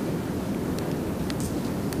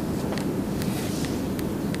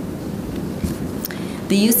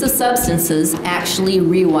 The use of substances actually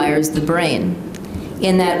rewires the brain.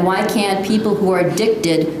 In that, why can't people who are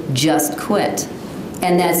addicted just quit?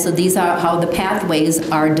 And so these are how the pathways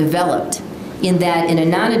are developed. In that, in a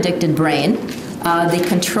non-addicted brain, the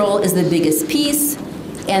control is the biggest piece,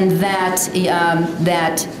 and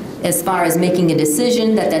that as far as making a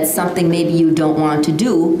decision that's something maybe you don't want to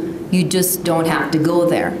do, you just don't have to go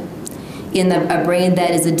there. In a brain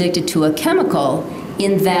that is addicted to a chemical,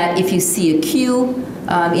 in that if you see a cue,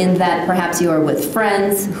 in that perhaps you are with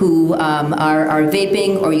friends who are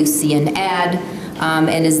vaping, or you see an ad,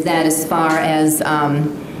 and is that as far as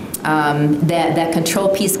that control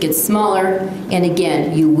piece gets smaller, and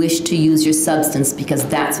again, you wish to use your substance because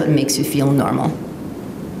that's what makes you feel normal.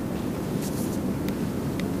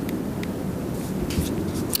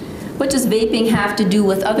 What does vaping have to do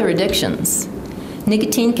with other addictions?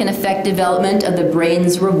 Nicotine can affect development of the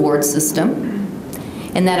brain's reward system,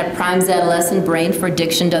 and that it primes the adolescent brain for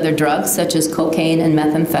addiction to other drugs such as cocaine and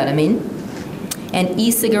methamphetamine. And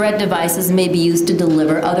e-cigarette devices may be used to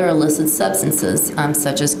deliver other illicit substances,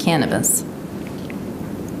 such as cannabis.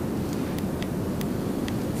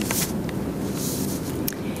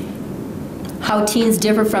 How teens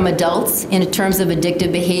differ from adults in terms of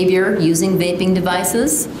addictive behavior using vaping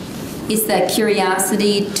devices. It's that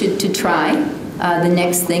curiosity to try the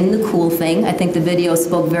next thing, the cool thing. I think the video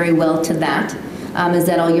spoke very well to that. Is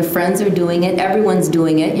that all your friends are doing it, everyone's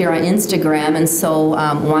doing it, you're on Instagram, and so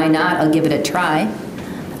why not, I'll give it a try.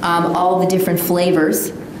 All the different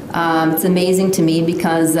flavors. It's amazing to me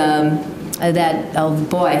because we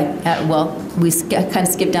kind of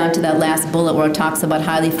skipped down to that last bullet where it talks about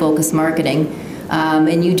highly focused marketing.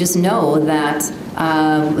 And you just know that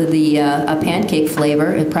a pancake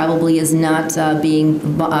flavor, it probably is not being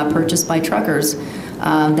purchased by truckers,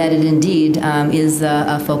 that it indeed is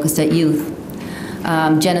focused at youth.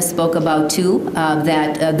 Jenna spoke about, too,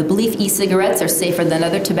 that the belief e-cigarettes are safer than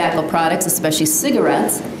other tobacco products, especially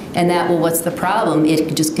cigarettes, and that, well, what's the problem?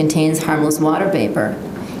 It just contains harmless water vapor.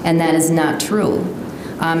 And that is not true.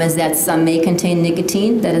 Is that some may contain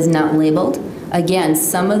nicotine that is not labeled. Again,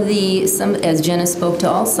 as Jenna spoke to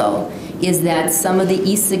also, is that some of the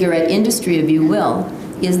e-cigarette industry, if you will,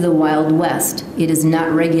 is the Wild West. It is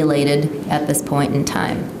not regulated at this point in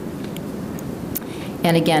time.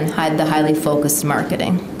 And again, the highly focused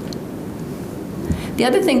marketing. The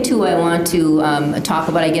other thing too I want to talk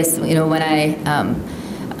about, I guess, you know, when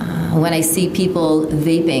I see people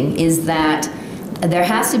vaping, is that there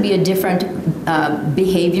has to be a different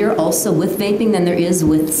behavior also with vaping than there is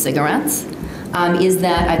with cigarettes. Is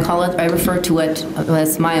that I refer to it,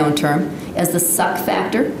 as my own term, as the suck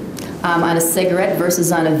factor on a cigarette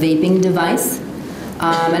versus on a vaping device.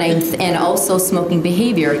 And also smoking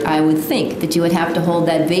behavior, I would think that you would have to hold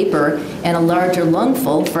that vapor in a larger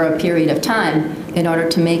lungful for a period of time in order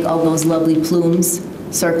to make all those lovely plumes,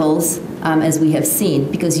 circles, as we have seen,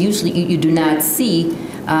 because usually you do not see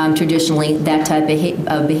traditionally that type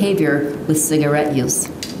of behavior with cigarette use.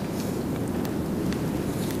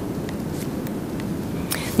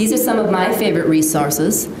 These are some of my favorite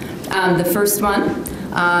resources. The first one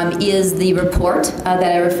is the report that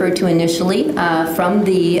I referred to initially from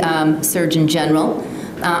the Surgeon General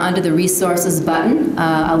under the resources button.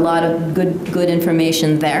 A lot of good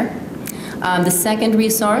information there. The second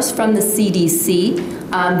resource from the CDC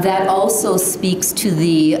that also speaks to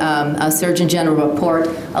the Surgeon General report.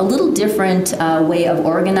 A little different way of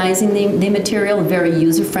organizing the material, very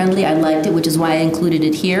user-friendly. I liked it, which is why I included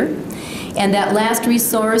it here. And that last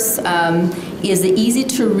resource is the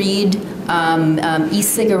easy-to-read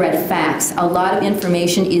e-cigarette facts. A lot of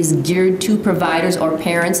information is geared to providers or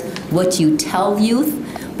parents, what you tell youth,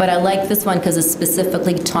 but I like this one because it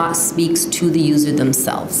specifically speaks to the user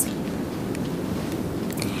themselves.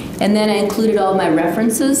 And then I included all my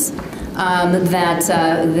references that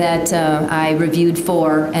I reviewed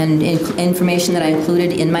for, and information that I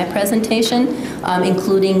included in my presentation,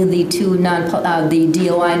 including the the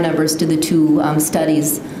DOI numbers to the two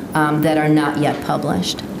studies that are not yet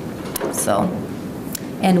published. So,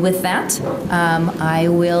 and with that, I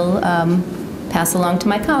will pass along to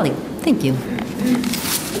my colleague. Thank you.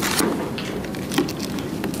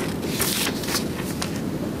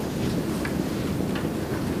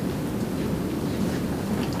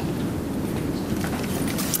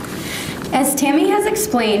 As Tammy has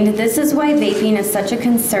explained, this is why vaping is such a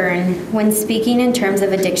concern when speaking in terms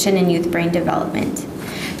of addiction and youth brain development.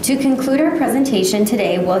 To conclude our presentation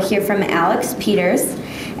today, we'll hear from Alex Peters.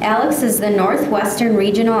 Alex is the Northwestern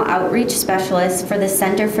Regional Outreach Specialist for the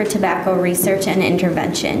Center for Tobacco Research and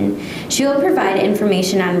Intervention. She will provide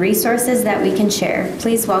information on resources that we can share.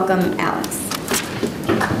 Please welcome Alex.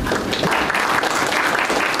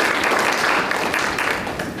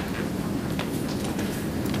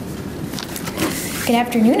 Good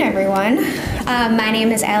afternoon, everyone. My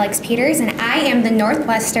name is Alex Peters, and I am the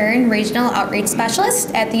Northwestern Regional Outreach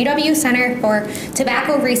Specialist at the UW Center for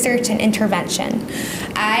Tobacco Research and Intervention.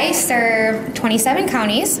 I serve 27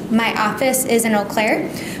 counties. My office is in Eau Claire.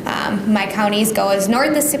 My counties go as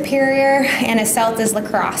north as Superior and as south as La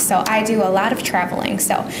Crosse, so I do a lot of traveling.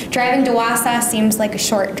 So driving to Wausau seems like a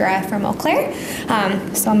short drive from Eau Claire,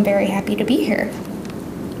 so I'm very happy to be here.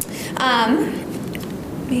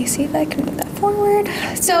 Let me see if I can move that forward. forward.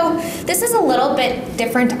 So this is a little bit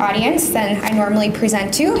different audience than I normally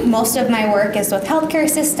present to. Most of my work is with healthcare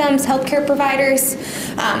systems, healthcare providers,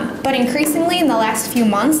 but increasingly in the last few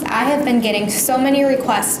months, I have been getting so many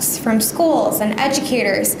requests from schools and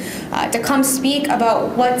educators to come speak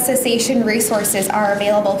about what cessation resources are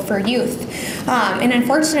available for youth. And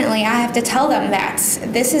unfortunately, I have to tell them that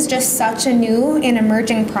this is just such a new and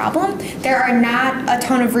emerging problem. There are not a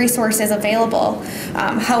ton of resources available.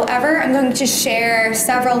 However, I'm going to share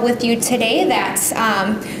several with you today that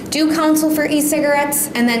do counsel for e-cigarettes,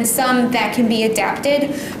 and then some that can be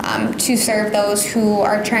adapted to serve those who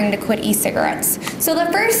are trying to quit e-cigarettes. So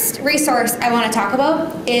the first resource I want to talk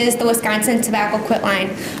about is the Wisconsin Tobacco Quit Line.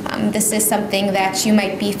 This is something that you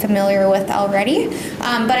might be familiar with already,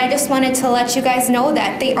 but I just wanted to let you guys know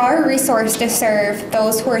that they are a resource to serve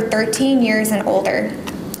those who are 13 years and older.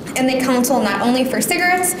 And they counsel not only for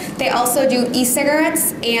cigarettes, they also do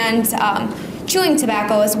e-cigarettes and chewing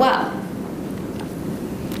tobacco as well.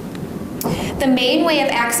 The main way of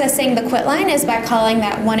accessing the Quit Line is by calling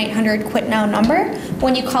that 1-800-QUIT-NOW number.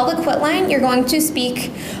 When you call the Quit Line, you're going to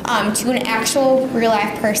speak to an actual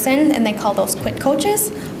real-life person, and they call those Quit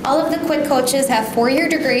Coaches. All of the Quit Coaches have 4-year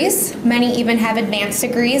degrees. Many even have advanced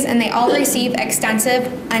degrees, and they all receive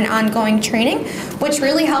extensive and ongoing training, which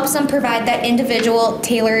really helps them provide that individual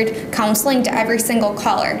tailored counseling to every single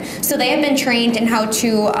caller. So they have been trained in how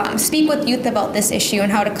to speak with youth about this issue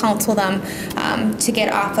and how to counsel them to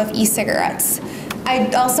get off of e-cigarettes. I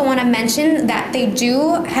also want to mention that they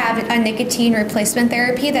do have a nicotine replacement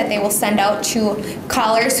therapy that they will send out to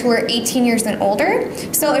callers who are 18 years and older.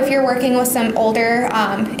 So if you're working with some older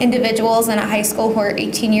individuals in a high school who are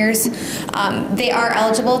 18 years, they are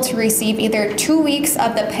eligible to receive either 2 weeks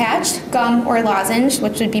of the patch, gum, or lozenge,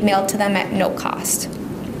 which would be mailed to them at no cost.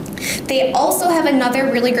 They also have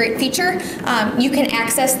another really great feature. You can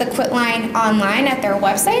access the Quit Line online at their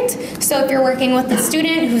website. So if you're working with a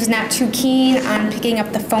student who's not too keen on picking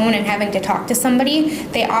up the phone and having to talk to somebody,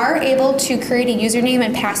 they are able to create a username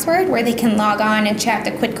and password where they can log on and chat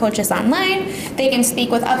to Quit Coaches online. They can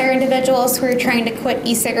speak with other individuals who are trying to quit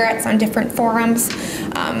e-cigarettes on different forums.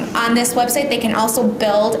 On this website, they can also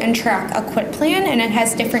build and track a quit plan, and it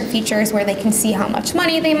has different features where they can see how much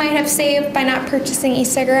money they might have saved by not purchasing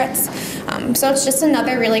e-cigarettes. So it's just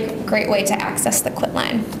another really great way to access the Quit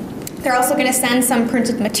Line. They're also going to send some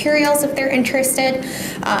printed materials if they're interested.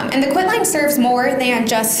 And the Quit Line serves more than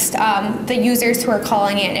just the users who are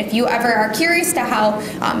calling in. If you ever are curious to how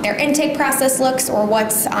their intake process looks or what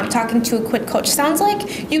talking to a Quit Coach sounds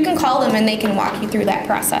like, you can call them and they can walk you through that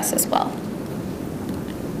process as well.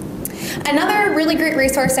 Another really great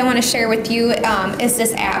resource I want to share with you is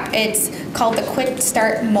this app. It's called the Quit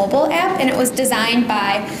Start mobile app, and it was designed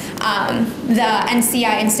by the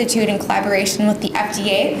NCI Institute in collaboration with the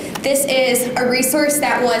FDA. This is a resource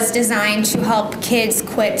that was designed to help kids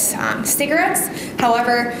quit cigarettes.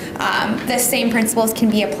 However, the same principles can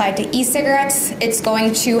be applied to e-cigarettes. It's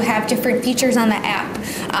going to have different features on the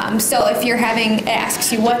app. So if you're having, it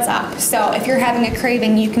asks you what's up. So if you're having a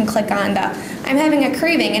craving, you can click on the I'm having a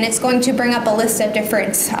craving, and it's going to bring up a list of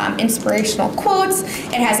different inspirational quotes.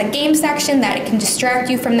 It has a game section that it can distract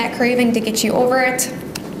you from that craving to get you over it.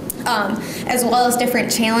 As well as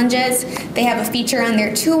different challenges. They have a feature on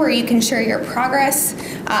there too where you can share your progress.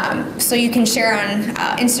 So you can share on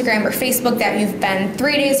Instagram or Facebook that you've been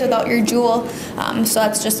 3 days without your Juul. So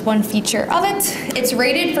that's just one feature of it. It's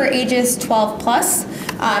rated for ages 12 plus,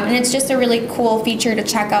 and it's just a really cool feature to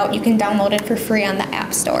check out. You can download it for free on the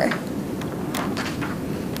App Store.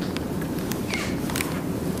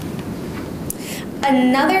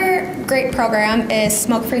 Another great program is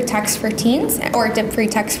Smoke-Free Text for Teens, or Dip-Free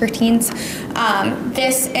Text for Teens.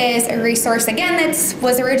 This is a resource, again, that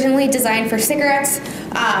was originally designed for cigarettes,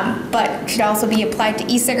 but could also be applied to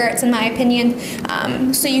e-cigarettes, in my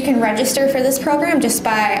opinion. So you can register for this program just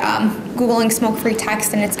by Googling Smoke-Free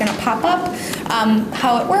Text, and it's going to pop up.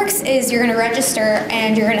 How it works is you're going to register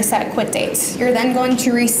and you're going to set a quit date. You're then going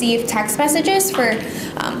to receive text messages for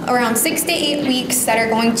around 6 to 8 weeks that are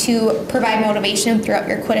going to provide motivation throughout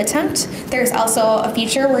your quit attempt. There's also a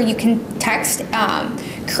feature where you can text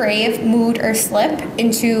crave, mood, or slip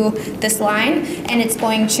into this line, and it's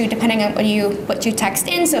going to, depending on what you text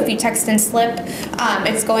in, so if you text in slip,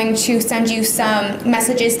 it's going to send you some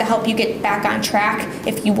messages to help you get back on track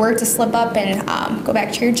if you were to slip up and go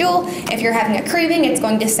back to your Juul. If you're having a craving, it's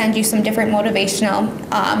going to send you some different motivational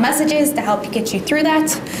messages to help get you through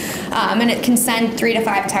that, and it can send 3 to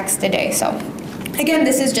 5 texts a day. So again,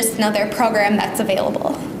 this is just another program that's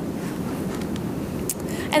available.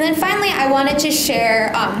 And then finally, I wanted to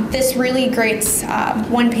share this really great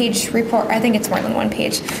one-page report. I think it's more than one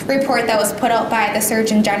page report that was put out by the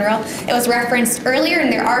Surgeon General. It was referenced earlier,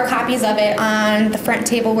 and there are copies of it on the front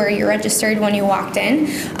table where you registered when you walked in.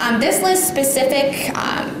 This lists specific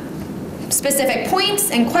points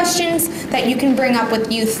and questions that you can bring up with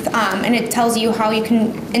youth, and it tells you how you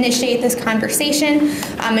can initiate this conversation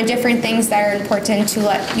and different things that are important to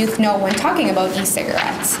let youth know when talking about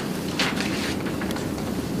e-cigarettes.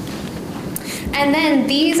 And then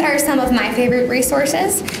these are some of my favorite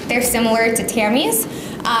resources. They're similar to Tammy's.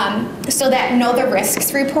 So that Know the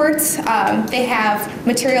Risks reports, they have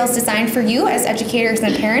materials designed for you as educators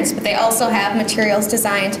and parents, but they also have materials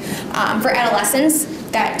designed for adolescents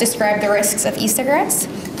that describe the risks of e-cigarettes.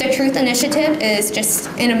 The Truth Initiative is just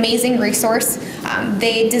an amazing resource.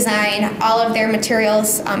 They design all of their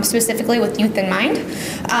materials specifically with youth in mind.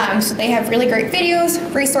 So they have really great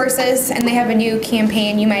videos, resources, and they have a new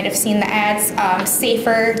campaign. You might have seen the ads,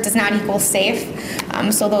 safer does not equal safe.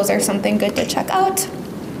 So those are something good to check out.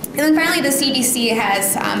 And then finally, the CDC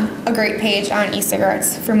has a great page on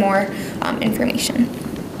e-cigarettes for more information.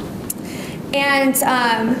 And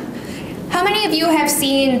how many of you have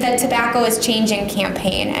seen the Tobacco is Changing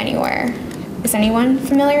campaign anywhere? Is anyone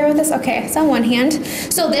familiar with this? Okay, it's on one hand.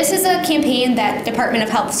 So this is a campaign that Department of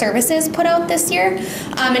Health Services put out this year,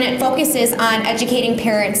 and it focuses on educating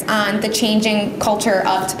parents on the changing culture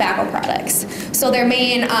of tobacco products. So their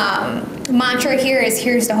main mantra here is,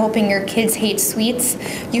 here's to hoping your kids hate sweets.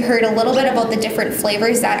 You heard a little bit about the different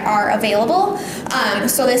flavors that are available.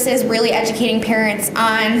 So this is really educating parents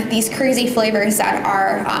on these crazy flavors that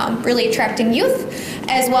are really attracting youth,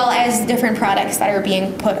 as well as different products that are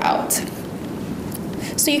being put out.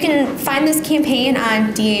 So you can find this campaign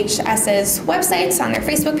on DHS's websites, on their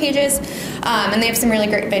Facebook pages, and they have some really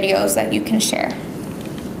great videos that you can share.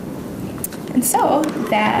 And so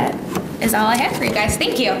that is all I have for you guys.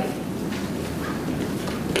 Thank you.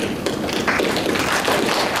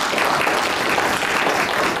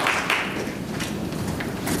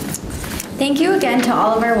 Thank you again to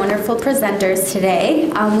all of our wonderful presenters today.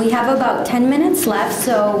 We have about 10 minutes left,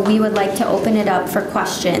 so we would like to open it up for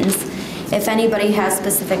questions. If anybody has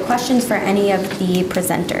specific questions for any of the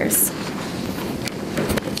presenters.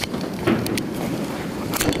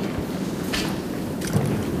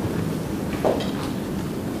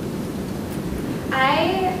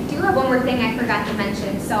 I do have one more thing I forgot to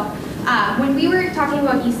mention. So when we were talking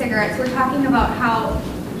about e-cigarettes, we're talking about how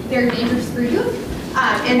they're dangerous for youth,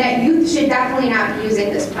 and that youth should definitely not be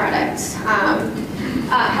using this product.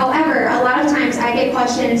 However, a lot of times I get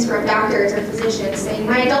questions from doctors or physicians saying,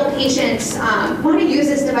 my adult patients want to use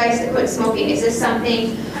this device to quit smoking. Is this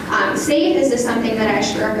something safe? Is this something that I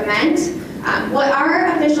should recommend? What our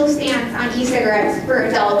official stance on e-cigarettes for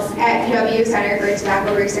adults at UW Center for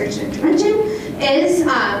Tobacco Research and Intervention is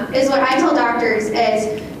what I tell doctors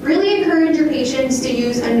is really encourage your patients to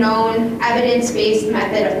use a known evidence-based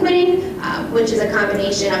method of quitting, which is a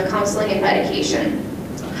combination of counseling and medication.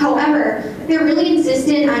 However, if they're really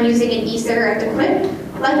insistent on using an e-cigarette to quit,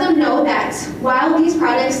 let them know that while these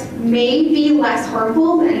products may be less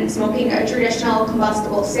harmful than smoking a traditional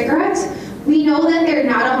combustible cigarette, we know that they're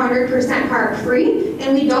not 100% harm-free,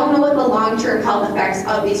 and we don't know what the long-term health effects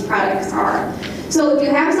of these products are. So if you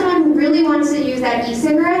have someone who really wants to use that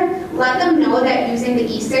e-cigarette, let them know that using the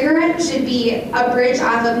e-cigarette should be a bridge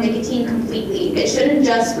off of nicotine completely. It shouldn't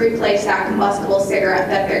just replace that combustible cigarette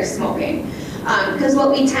that they're smoking. Because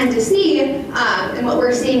what we tend to see, and what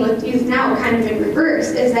we're seeing with youth now kind of in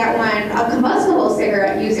reverse, is that when a combustible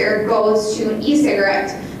cigarette user goes to an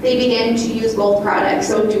e-cigarette, they begin to use both products,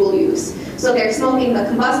 so dual use. So they're smoking the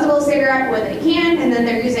combustible cigarette when they can, and then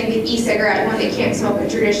they're using the e-cigarette when they can't smoke a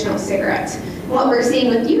traditional cigarette. And what we're seeing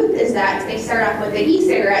with youth is that they start off with the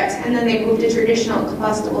e-cigarette, and then they move to traditional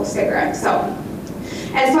combustible cigarettes. So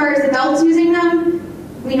as far as adults using them,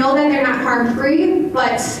 we know that they're not harm-free,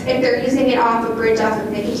 but if they're using it off a bridge off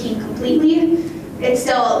of nicotine completely, it's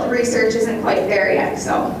still, the research isn't quite there yet,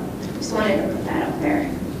 so just wanted to put that out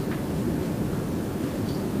there.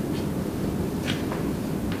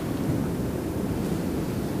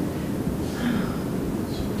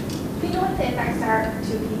 Do you know what the effects are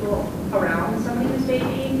to people around somebody who's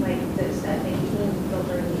vaping? Like, does that nicotine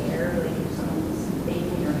filter in the air, like if someone's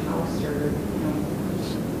vaping in your house or,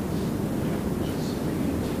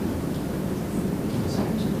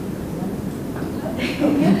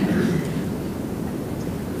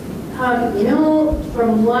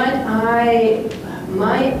 from what I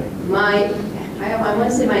want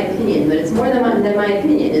to say my opinion, but it's more than my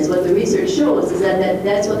opinion, is what the research shows, is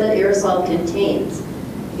that's what that aerosol contains.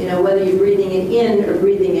 Whether you're breathing it in or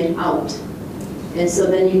breathing it out. And so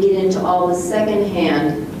then you get into all the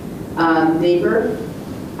secondhand vapor,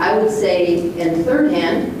 I would say, and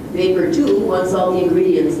third-hand vapor too, once all the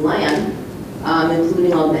ingredients land,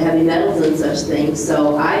 including all the heavy metals and such things.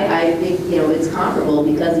 So I think, you know, it's comparable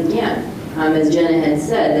because, again, as Jenna had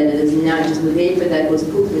said, that it is not just the vapor that goes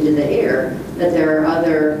poof into the air, that there are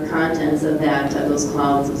other contents of that, of those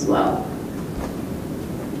clouds as well.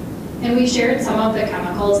 And we shared some of the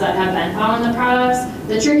chemicals that have been found in the products.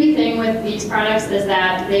 The tricky thing with these products is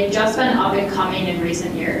that they've just been up and coming in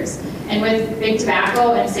recent years. And with big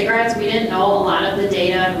tobacco and cigarettes, we didn't know a lot of the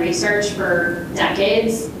data and research for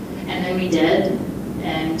decades, and then we did,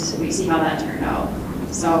 and we see how that turned out.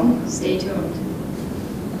 So stay tuned.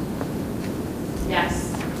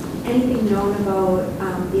 Yes? Anything known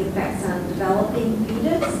about the effects on developing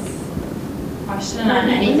fetus? Question on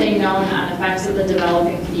anything known on effects of the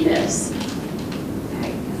developing fetus.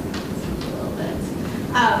 Okay. A little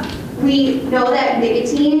bit. We know that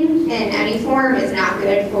nicotine in any form is not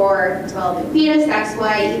good for developing fetus. That's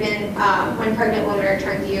why even when pregnant women are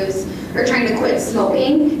trying to use or trying to quit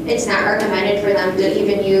smoking, it's not recommended for them to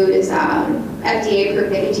even use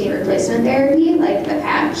FDA-approved nicotine replacement therapy, like the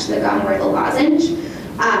patch, the gum, or the lozenge.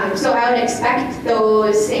 So I would expect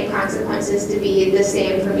those same consequences to be the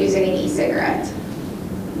same from using an e-cigarette.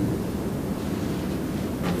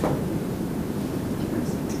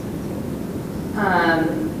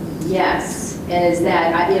 Yes, and is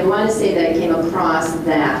that, I want to say that I came across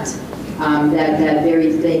that, that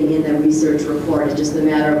very thing in the research report. It's just a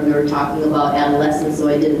matter of, we were talking about adolescence, so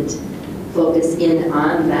I didn't focus in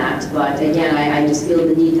on that. But again, I just feel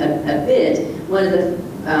the need a bit. One of the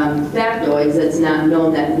factoids that's not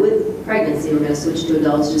known, that with pregnancy, we're going to switch to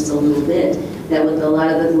adults just a little bit, that with a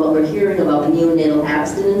lot of what we're hearing about neonatal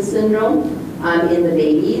abstinence syndrome in the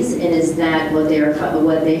babies, and is that what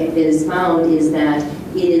it is found is that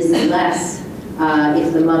it is less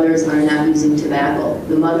if the mothers are not using tobacco.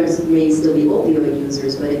 The mothers may still be opioid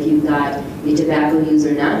users, but if you've got a tobacco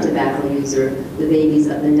user, non-tobacco user, the babies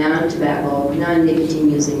of the non-tobacco, non-nicotine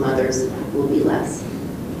using mothers will be less.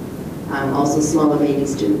 Also smaller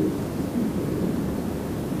babies too.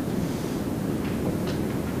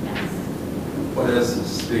 What has the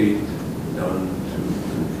state done to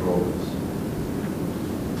control this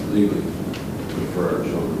legally for our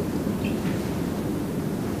children?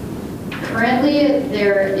 Currently,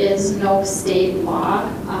 there is no state law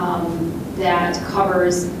that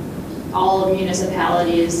covers all of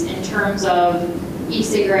municipalities in terms of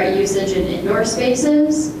e-cigarette usage in indoor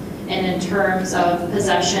spaces and in terms of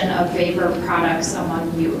possession of vapor products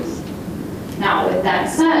among youth. Now, with that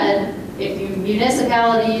said, if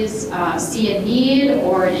municipalities see a need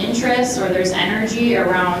or an interest, or there's energy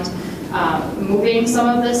around moving some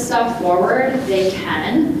of this stuff forward, they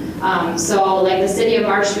can. So like the city of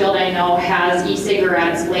Marshfield, I know, has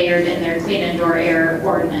e-cigarettes layered in their clean indoor air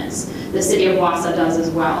ordinance. The city of Wausau does as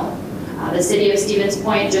well. The city of Stevens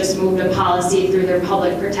Point just moved a policy through their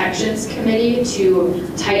Public Protections Committee to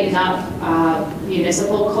tighten up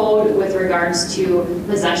municipal code with regards to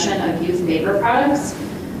possession of youth vapor products.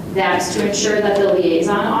 That's to ensure that the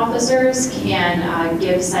liaison officers can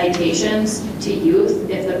give citations to youth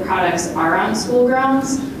if the products are on school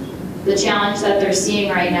grounds. The challenge that they're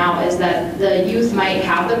seeing right now is that the youth might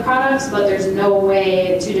have the products, but there's no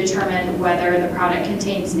way to determine whether the product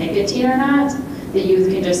contains nicotine or not. The youth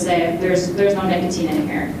can just say, there's no nicotine in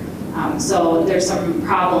here. So there's some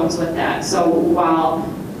problems with that. So while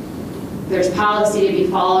there's policy to be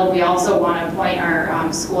followed, we also want to point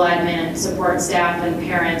our school admin and support staff and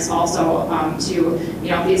parents also to, you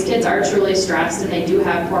know, if these kids are truly stressed and they do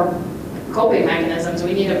have poor coping mechanisms,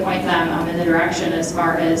 we need to point them in the direction as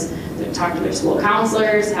far as to talk to their school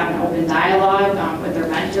counselors, have an open dialogue with their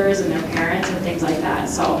mentors and their parents and things like that.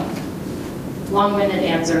 So long-winded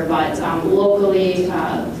answer, but locally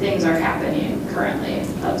things are happening currently.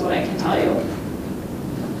 That's what I can tell you.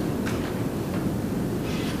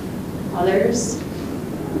 Others?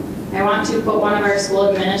 I want to put one of our school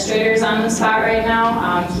administrators on the spot right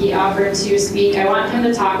now. He offered to speak. I want him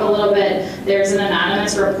to talk a little bit. There's an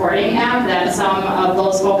anonymous reporting app that some of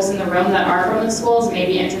those folks in the room that are from the schools may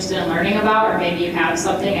be interested in learning about, or maybe you have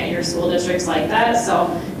something at your school districts like that. So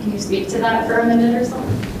can you speak to that for a minute or so?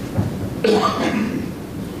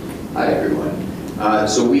 Hi everyone.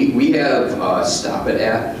 So we have a Stop It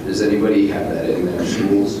app. Does anybody have that in their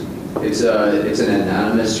schools? It's an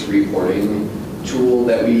anonymous reporting tool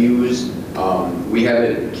that we use. We have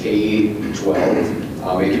it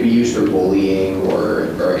K-12. It can be used for bullying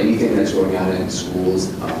or anything that's going on in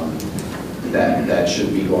schools that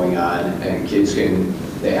should be going on, and kids can,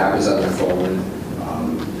 the app is on their phone.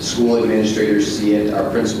 School administrators see it. Our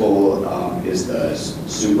principal is the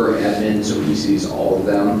super admin, so he sees all of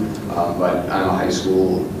them. But I'm a high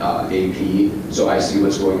school AP, so I see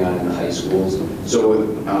what's going on in the high schools. So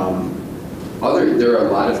there are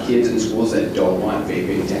a lot of kids in schools that don't want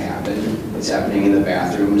vaping to happen. It's happening in the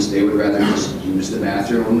bathrooms. They would rather just use the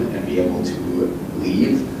bathroom and be able to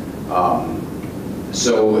leave.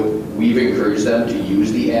 So we've encouraged them to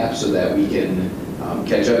use the app so that we can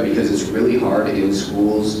catch up, because it's really hard in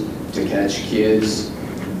schools to catch kids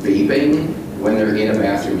vaping when they're in a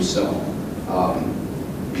bathroom stall.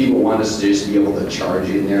 People want us to just be able to charge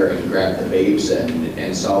in there and grab the vapes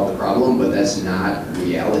and solve the problem, but that's not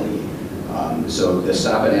reality. So the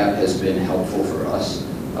Stop It app has been helpful for us.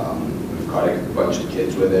 We've caught a bunch of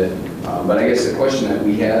kids with it. But I guess the question that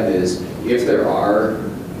we have is, if there are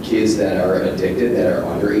kids that are addicted, that are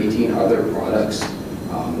under 18, are there products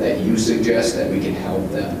that you suggest that we can help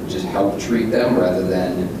them, just help treat them rather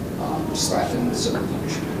than slap them with some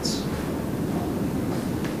punishments?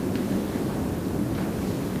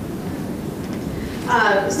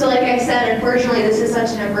 So like I said, unfortunately, this is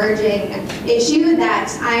such an emerging issue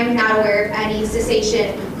that I'm not aware of any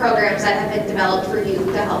cessation programs that have been developed for youth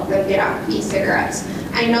to help them get off e-cigarettes.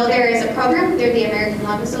 I know there is a program through the American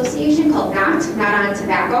Lung Association called Not on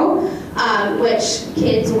Tobacco, which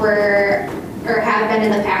kids were, or have been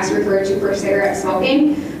in the past, referred to for cigarette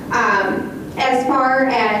smoking. As far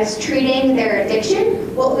as treating their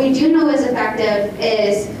addiction, what we do know is effective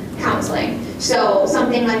is counseling. So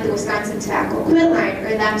something like the Wisconsin Tobacco Quit Line,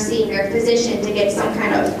 or them seeing their physician to get some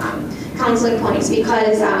kind of counseling points,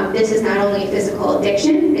 because this is not only physical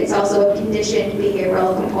addiction, it's also a conditioned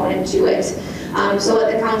behavioral component to it. So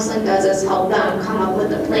what the counseling does is help them come up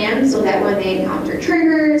with a plan so that when they encounter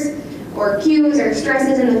triggers or cues or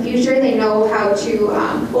stresses in the future, they know how to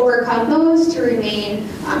overcome those to remain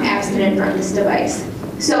abstinent from this device.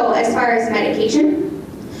 So as far as medication,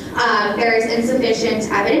 there is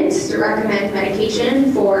insufficient evidence to recommend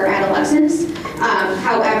medication for adolescents.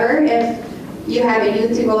 However, if you have a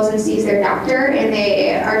youth who goes and sees their doctor and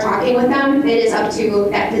they are talking with them, it is up to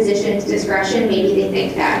that physician's discretion. Maybe they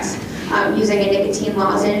think that using a nicotine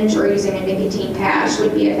lozenge or using a nicotine patch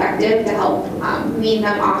would be effective to help wean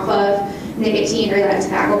them off of nicotine or that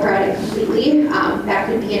tobacco product completely. That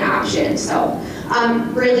could be an option. So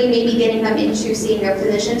really maybe getting them into seeing their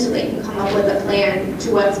physician so they can come up with a plan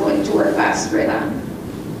to what's going to work best for them.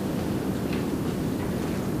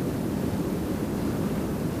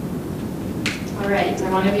 All right,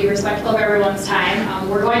 I want to be respectful of everyone's time.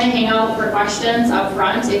 We're going to hang out for questions up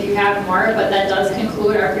front if you have more, but that does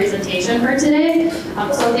conclude our presentation for today.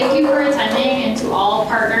 So thank you for attending, and to all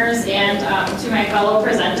partners and to my fellow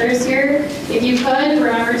presenters here. If you could,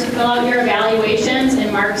 remember to fill out your evaluations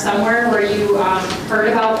and mark somewhere where you heard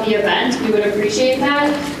about the event. We would appreciate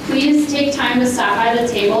that. Please take time to stop by the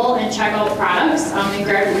table and check out products and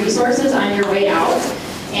grab resources on your way out.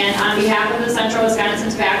 And on behalf of the Central Wisconsin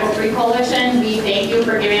Tobacco Free Coalition, we thank you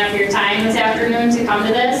for giving up your time this afternoon to come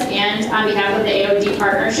to this. And on behalf of the AOD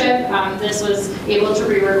Partnership, this was able to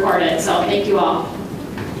be recorded. So thank you all.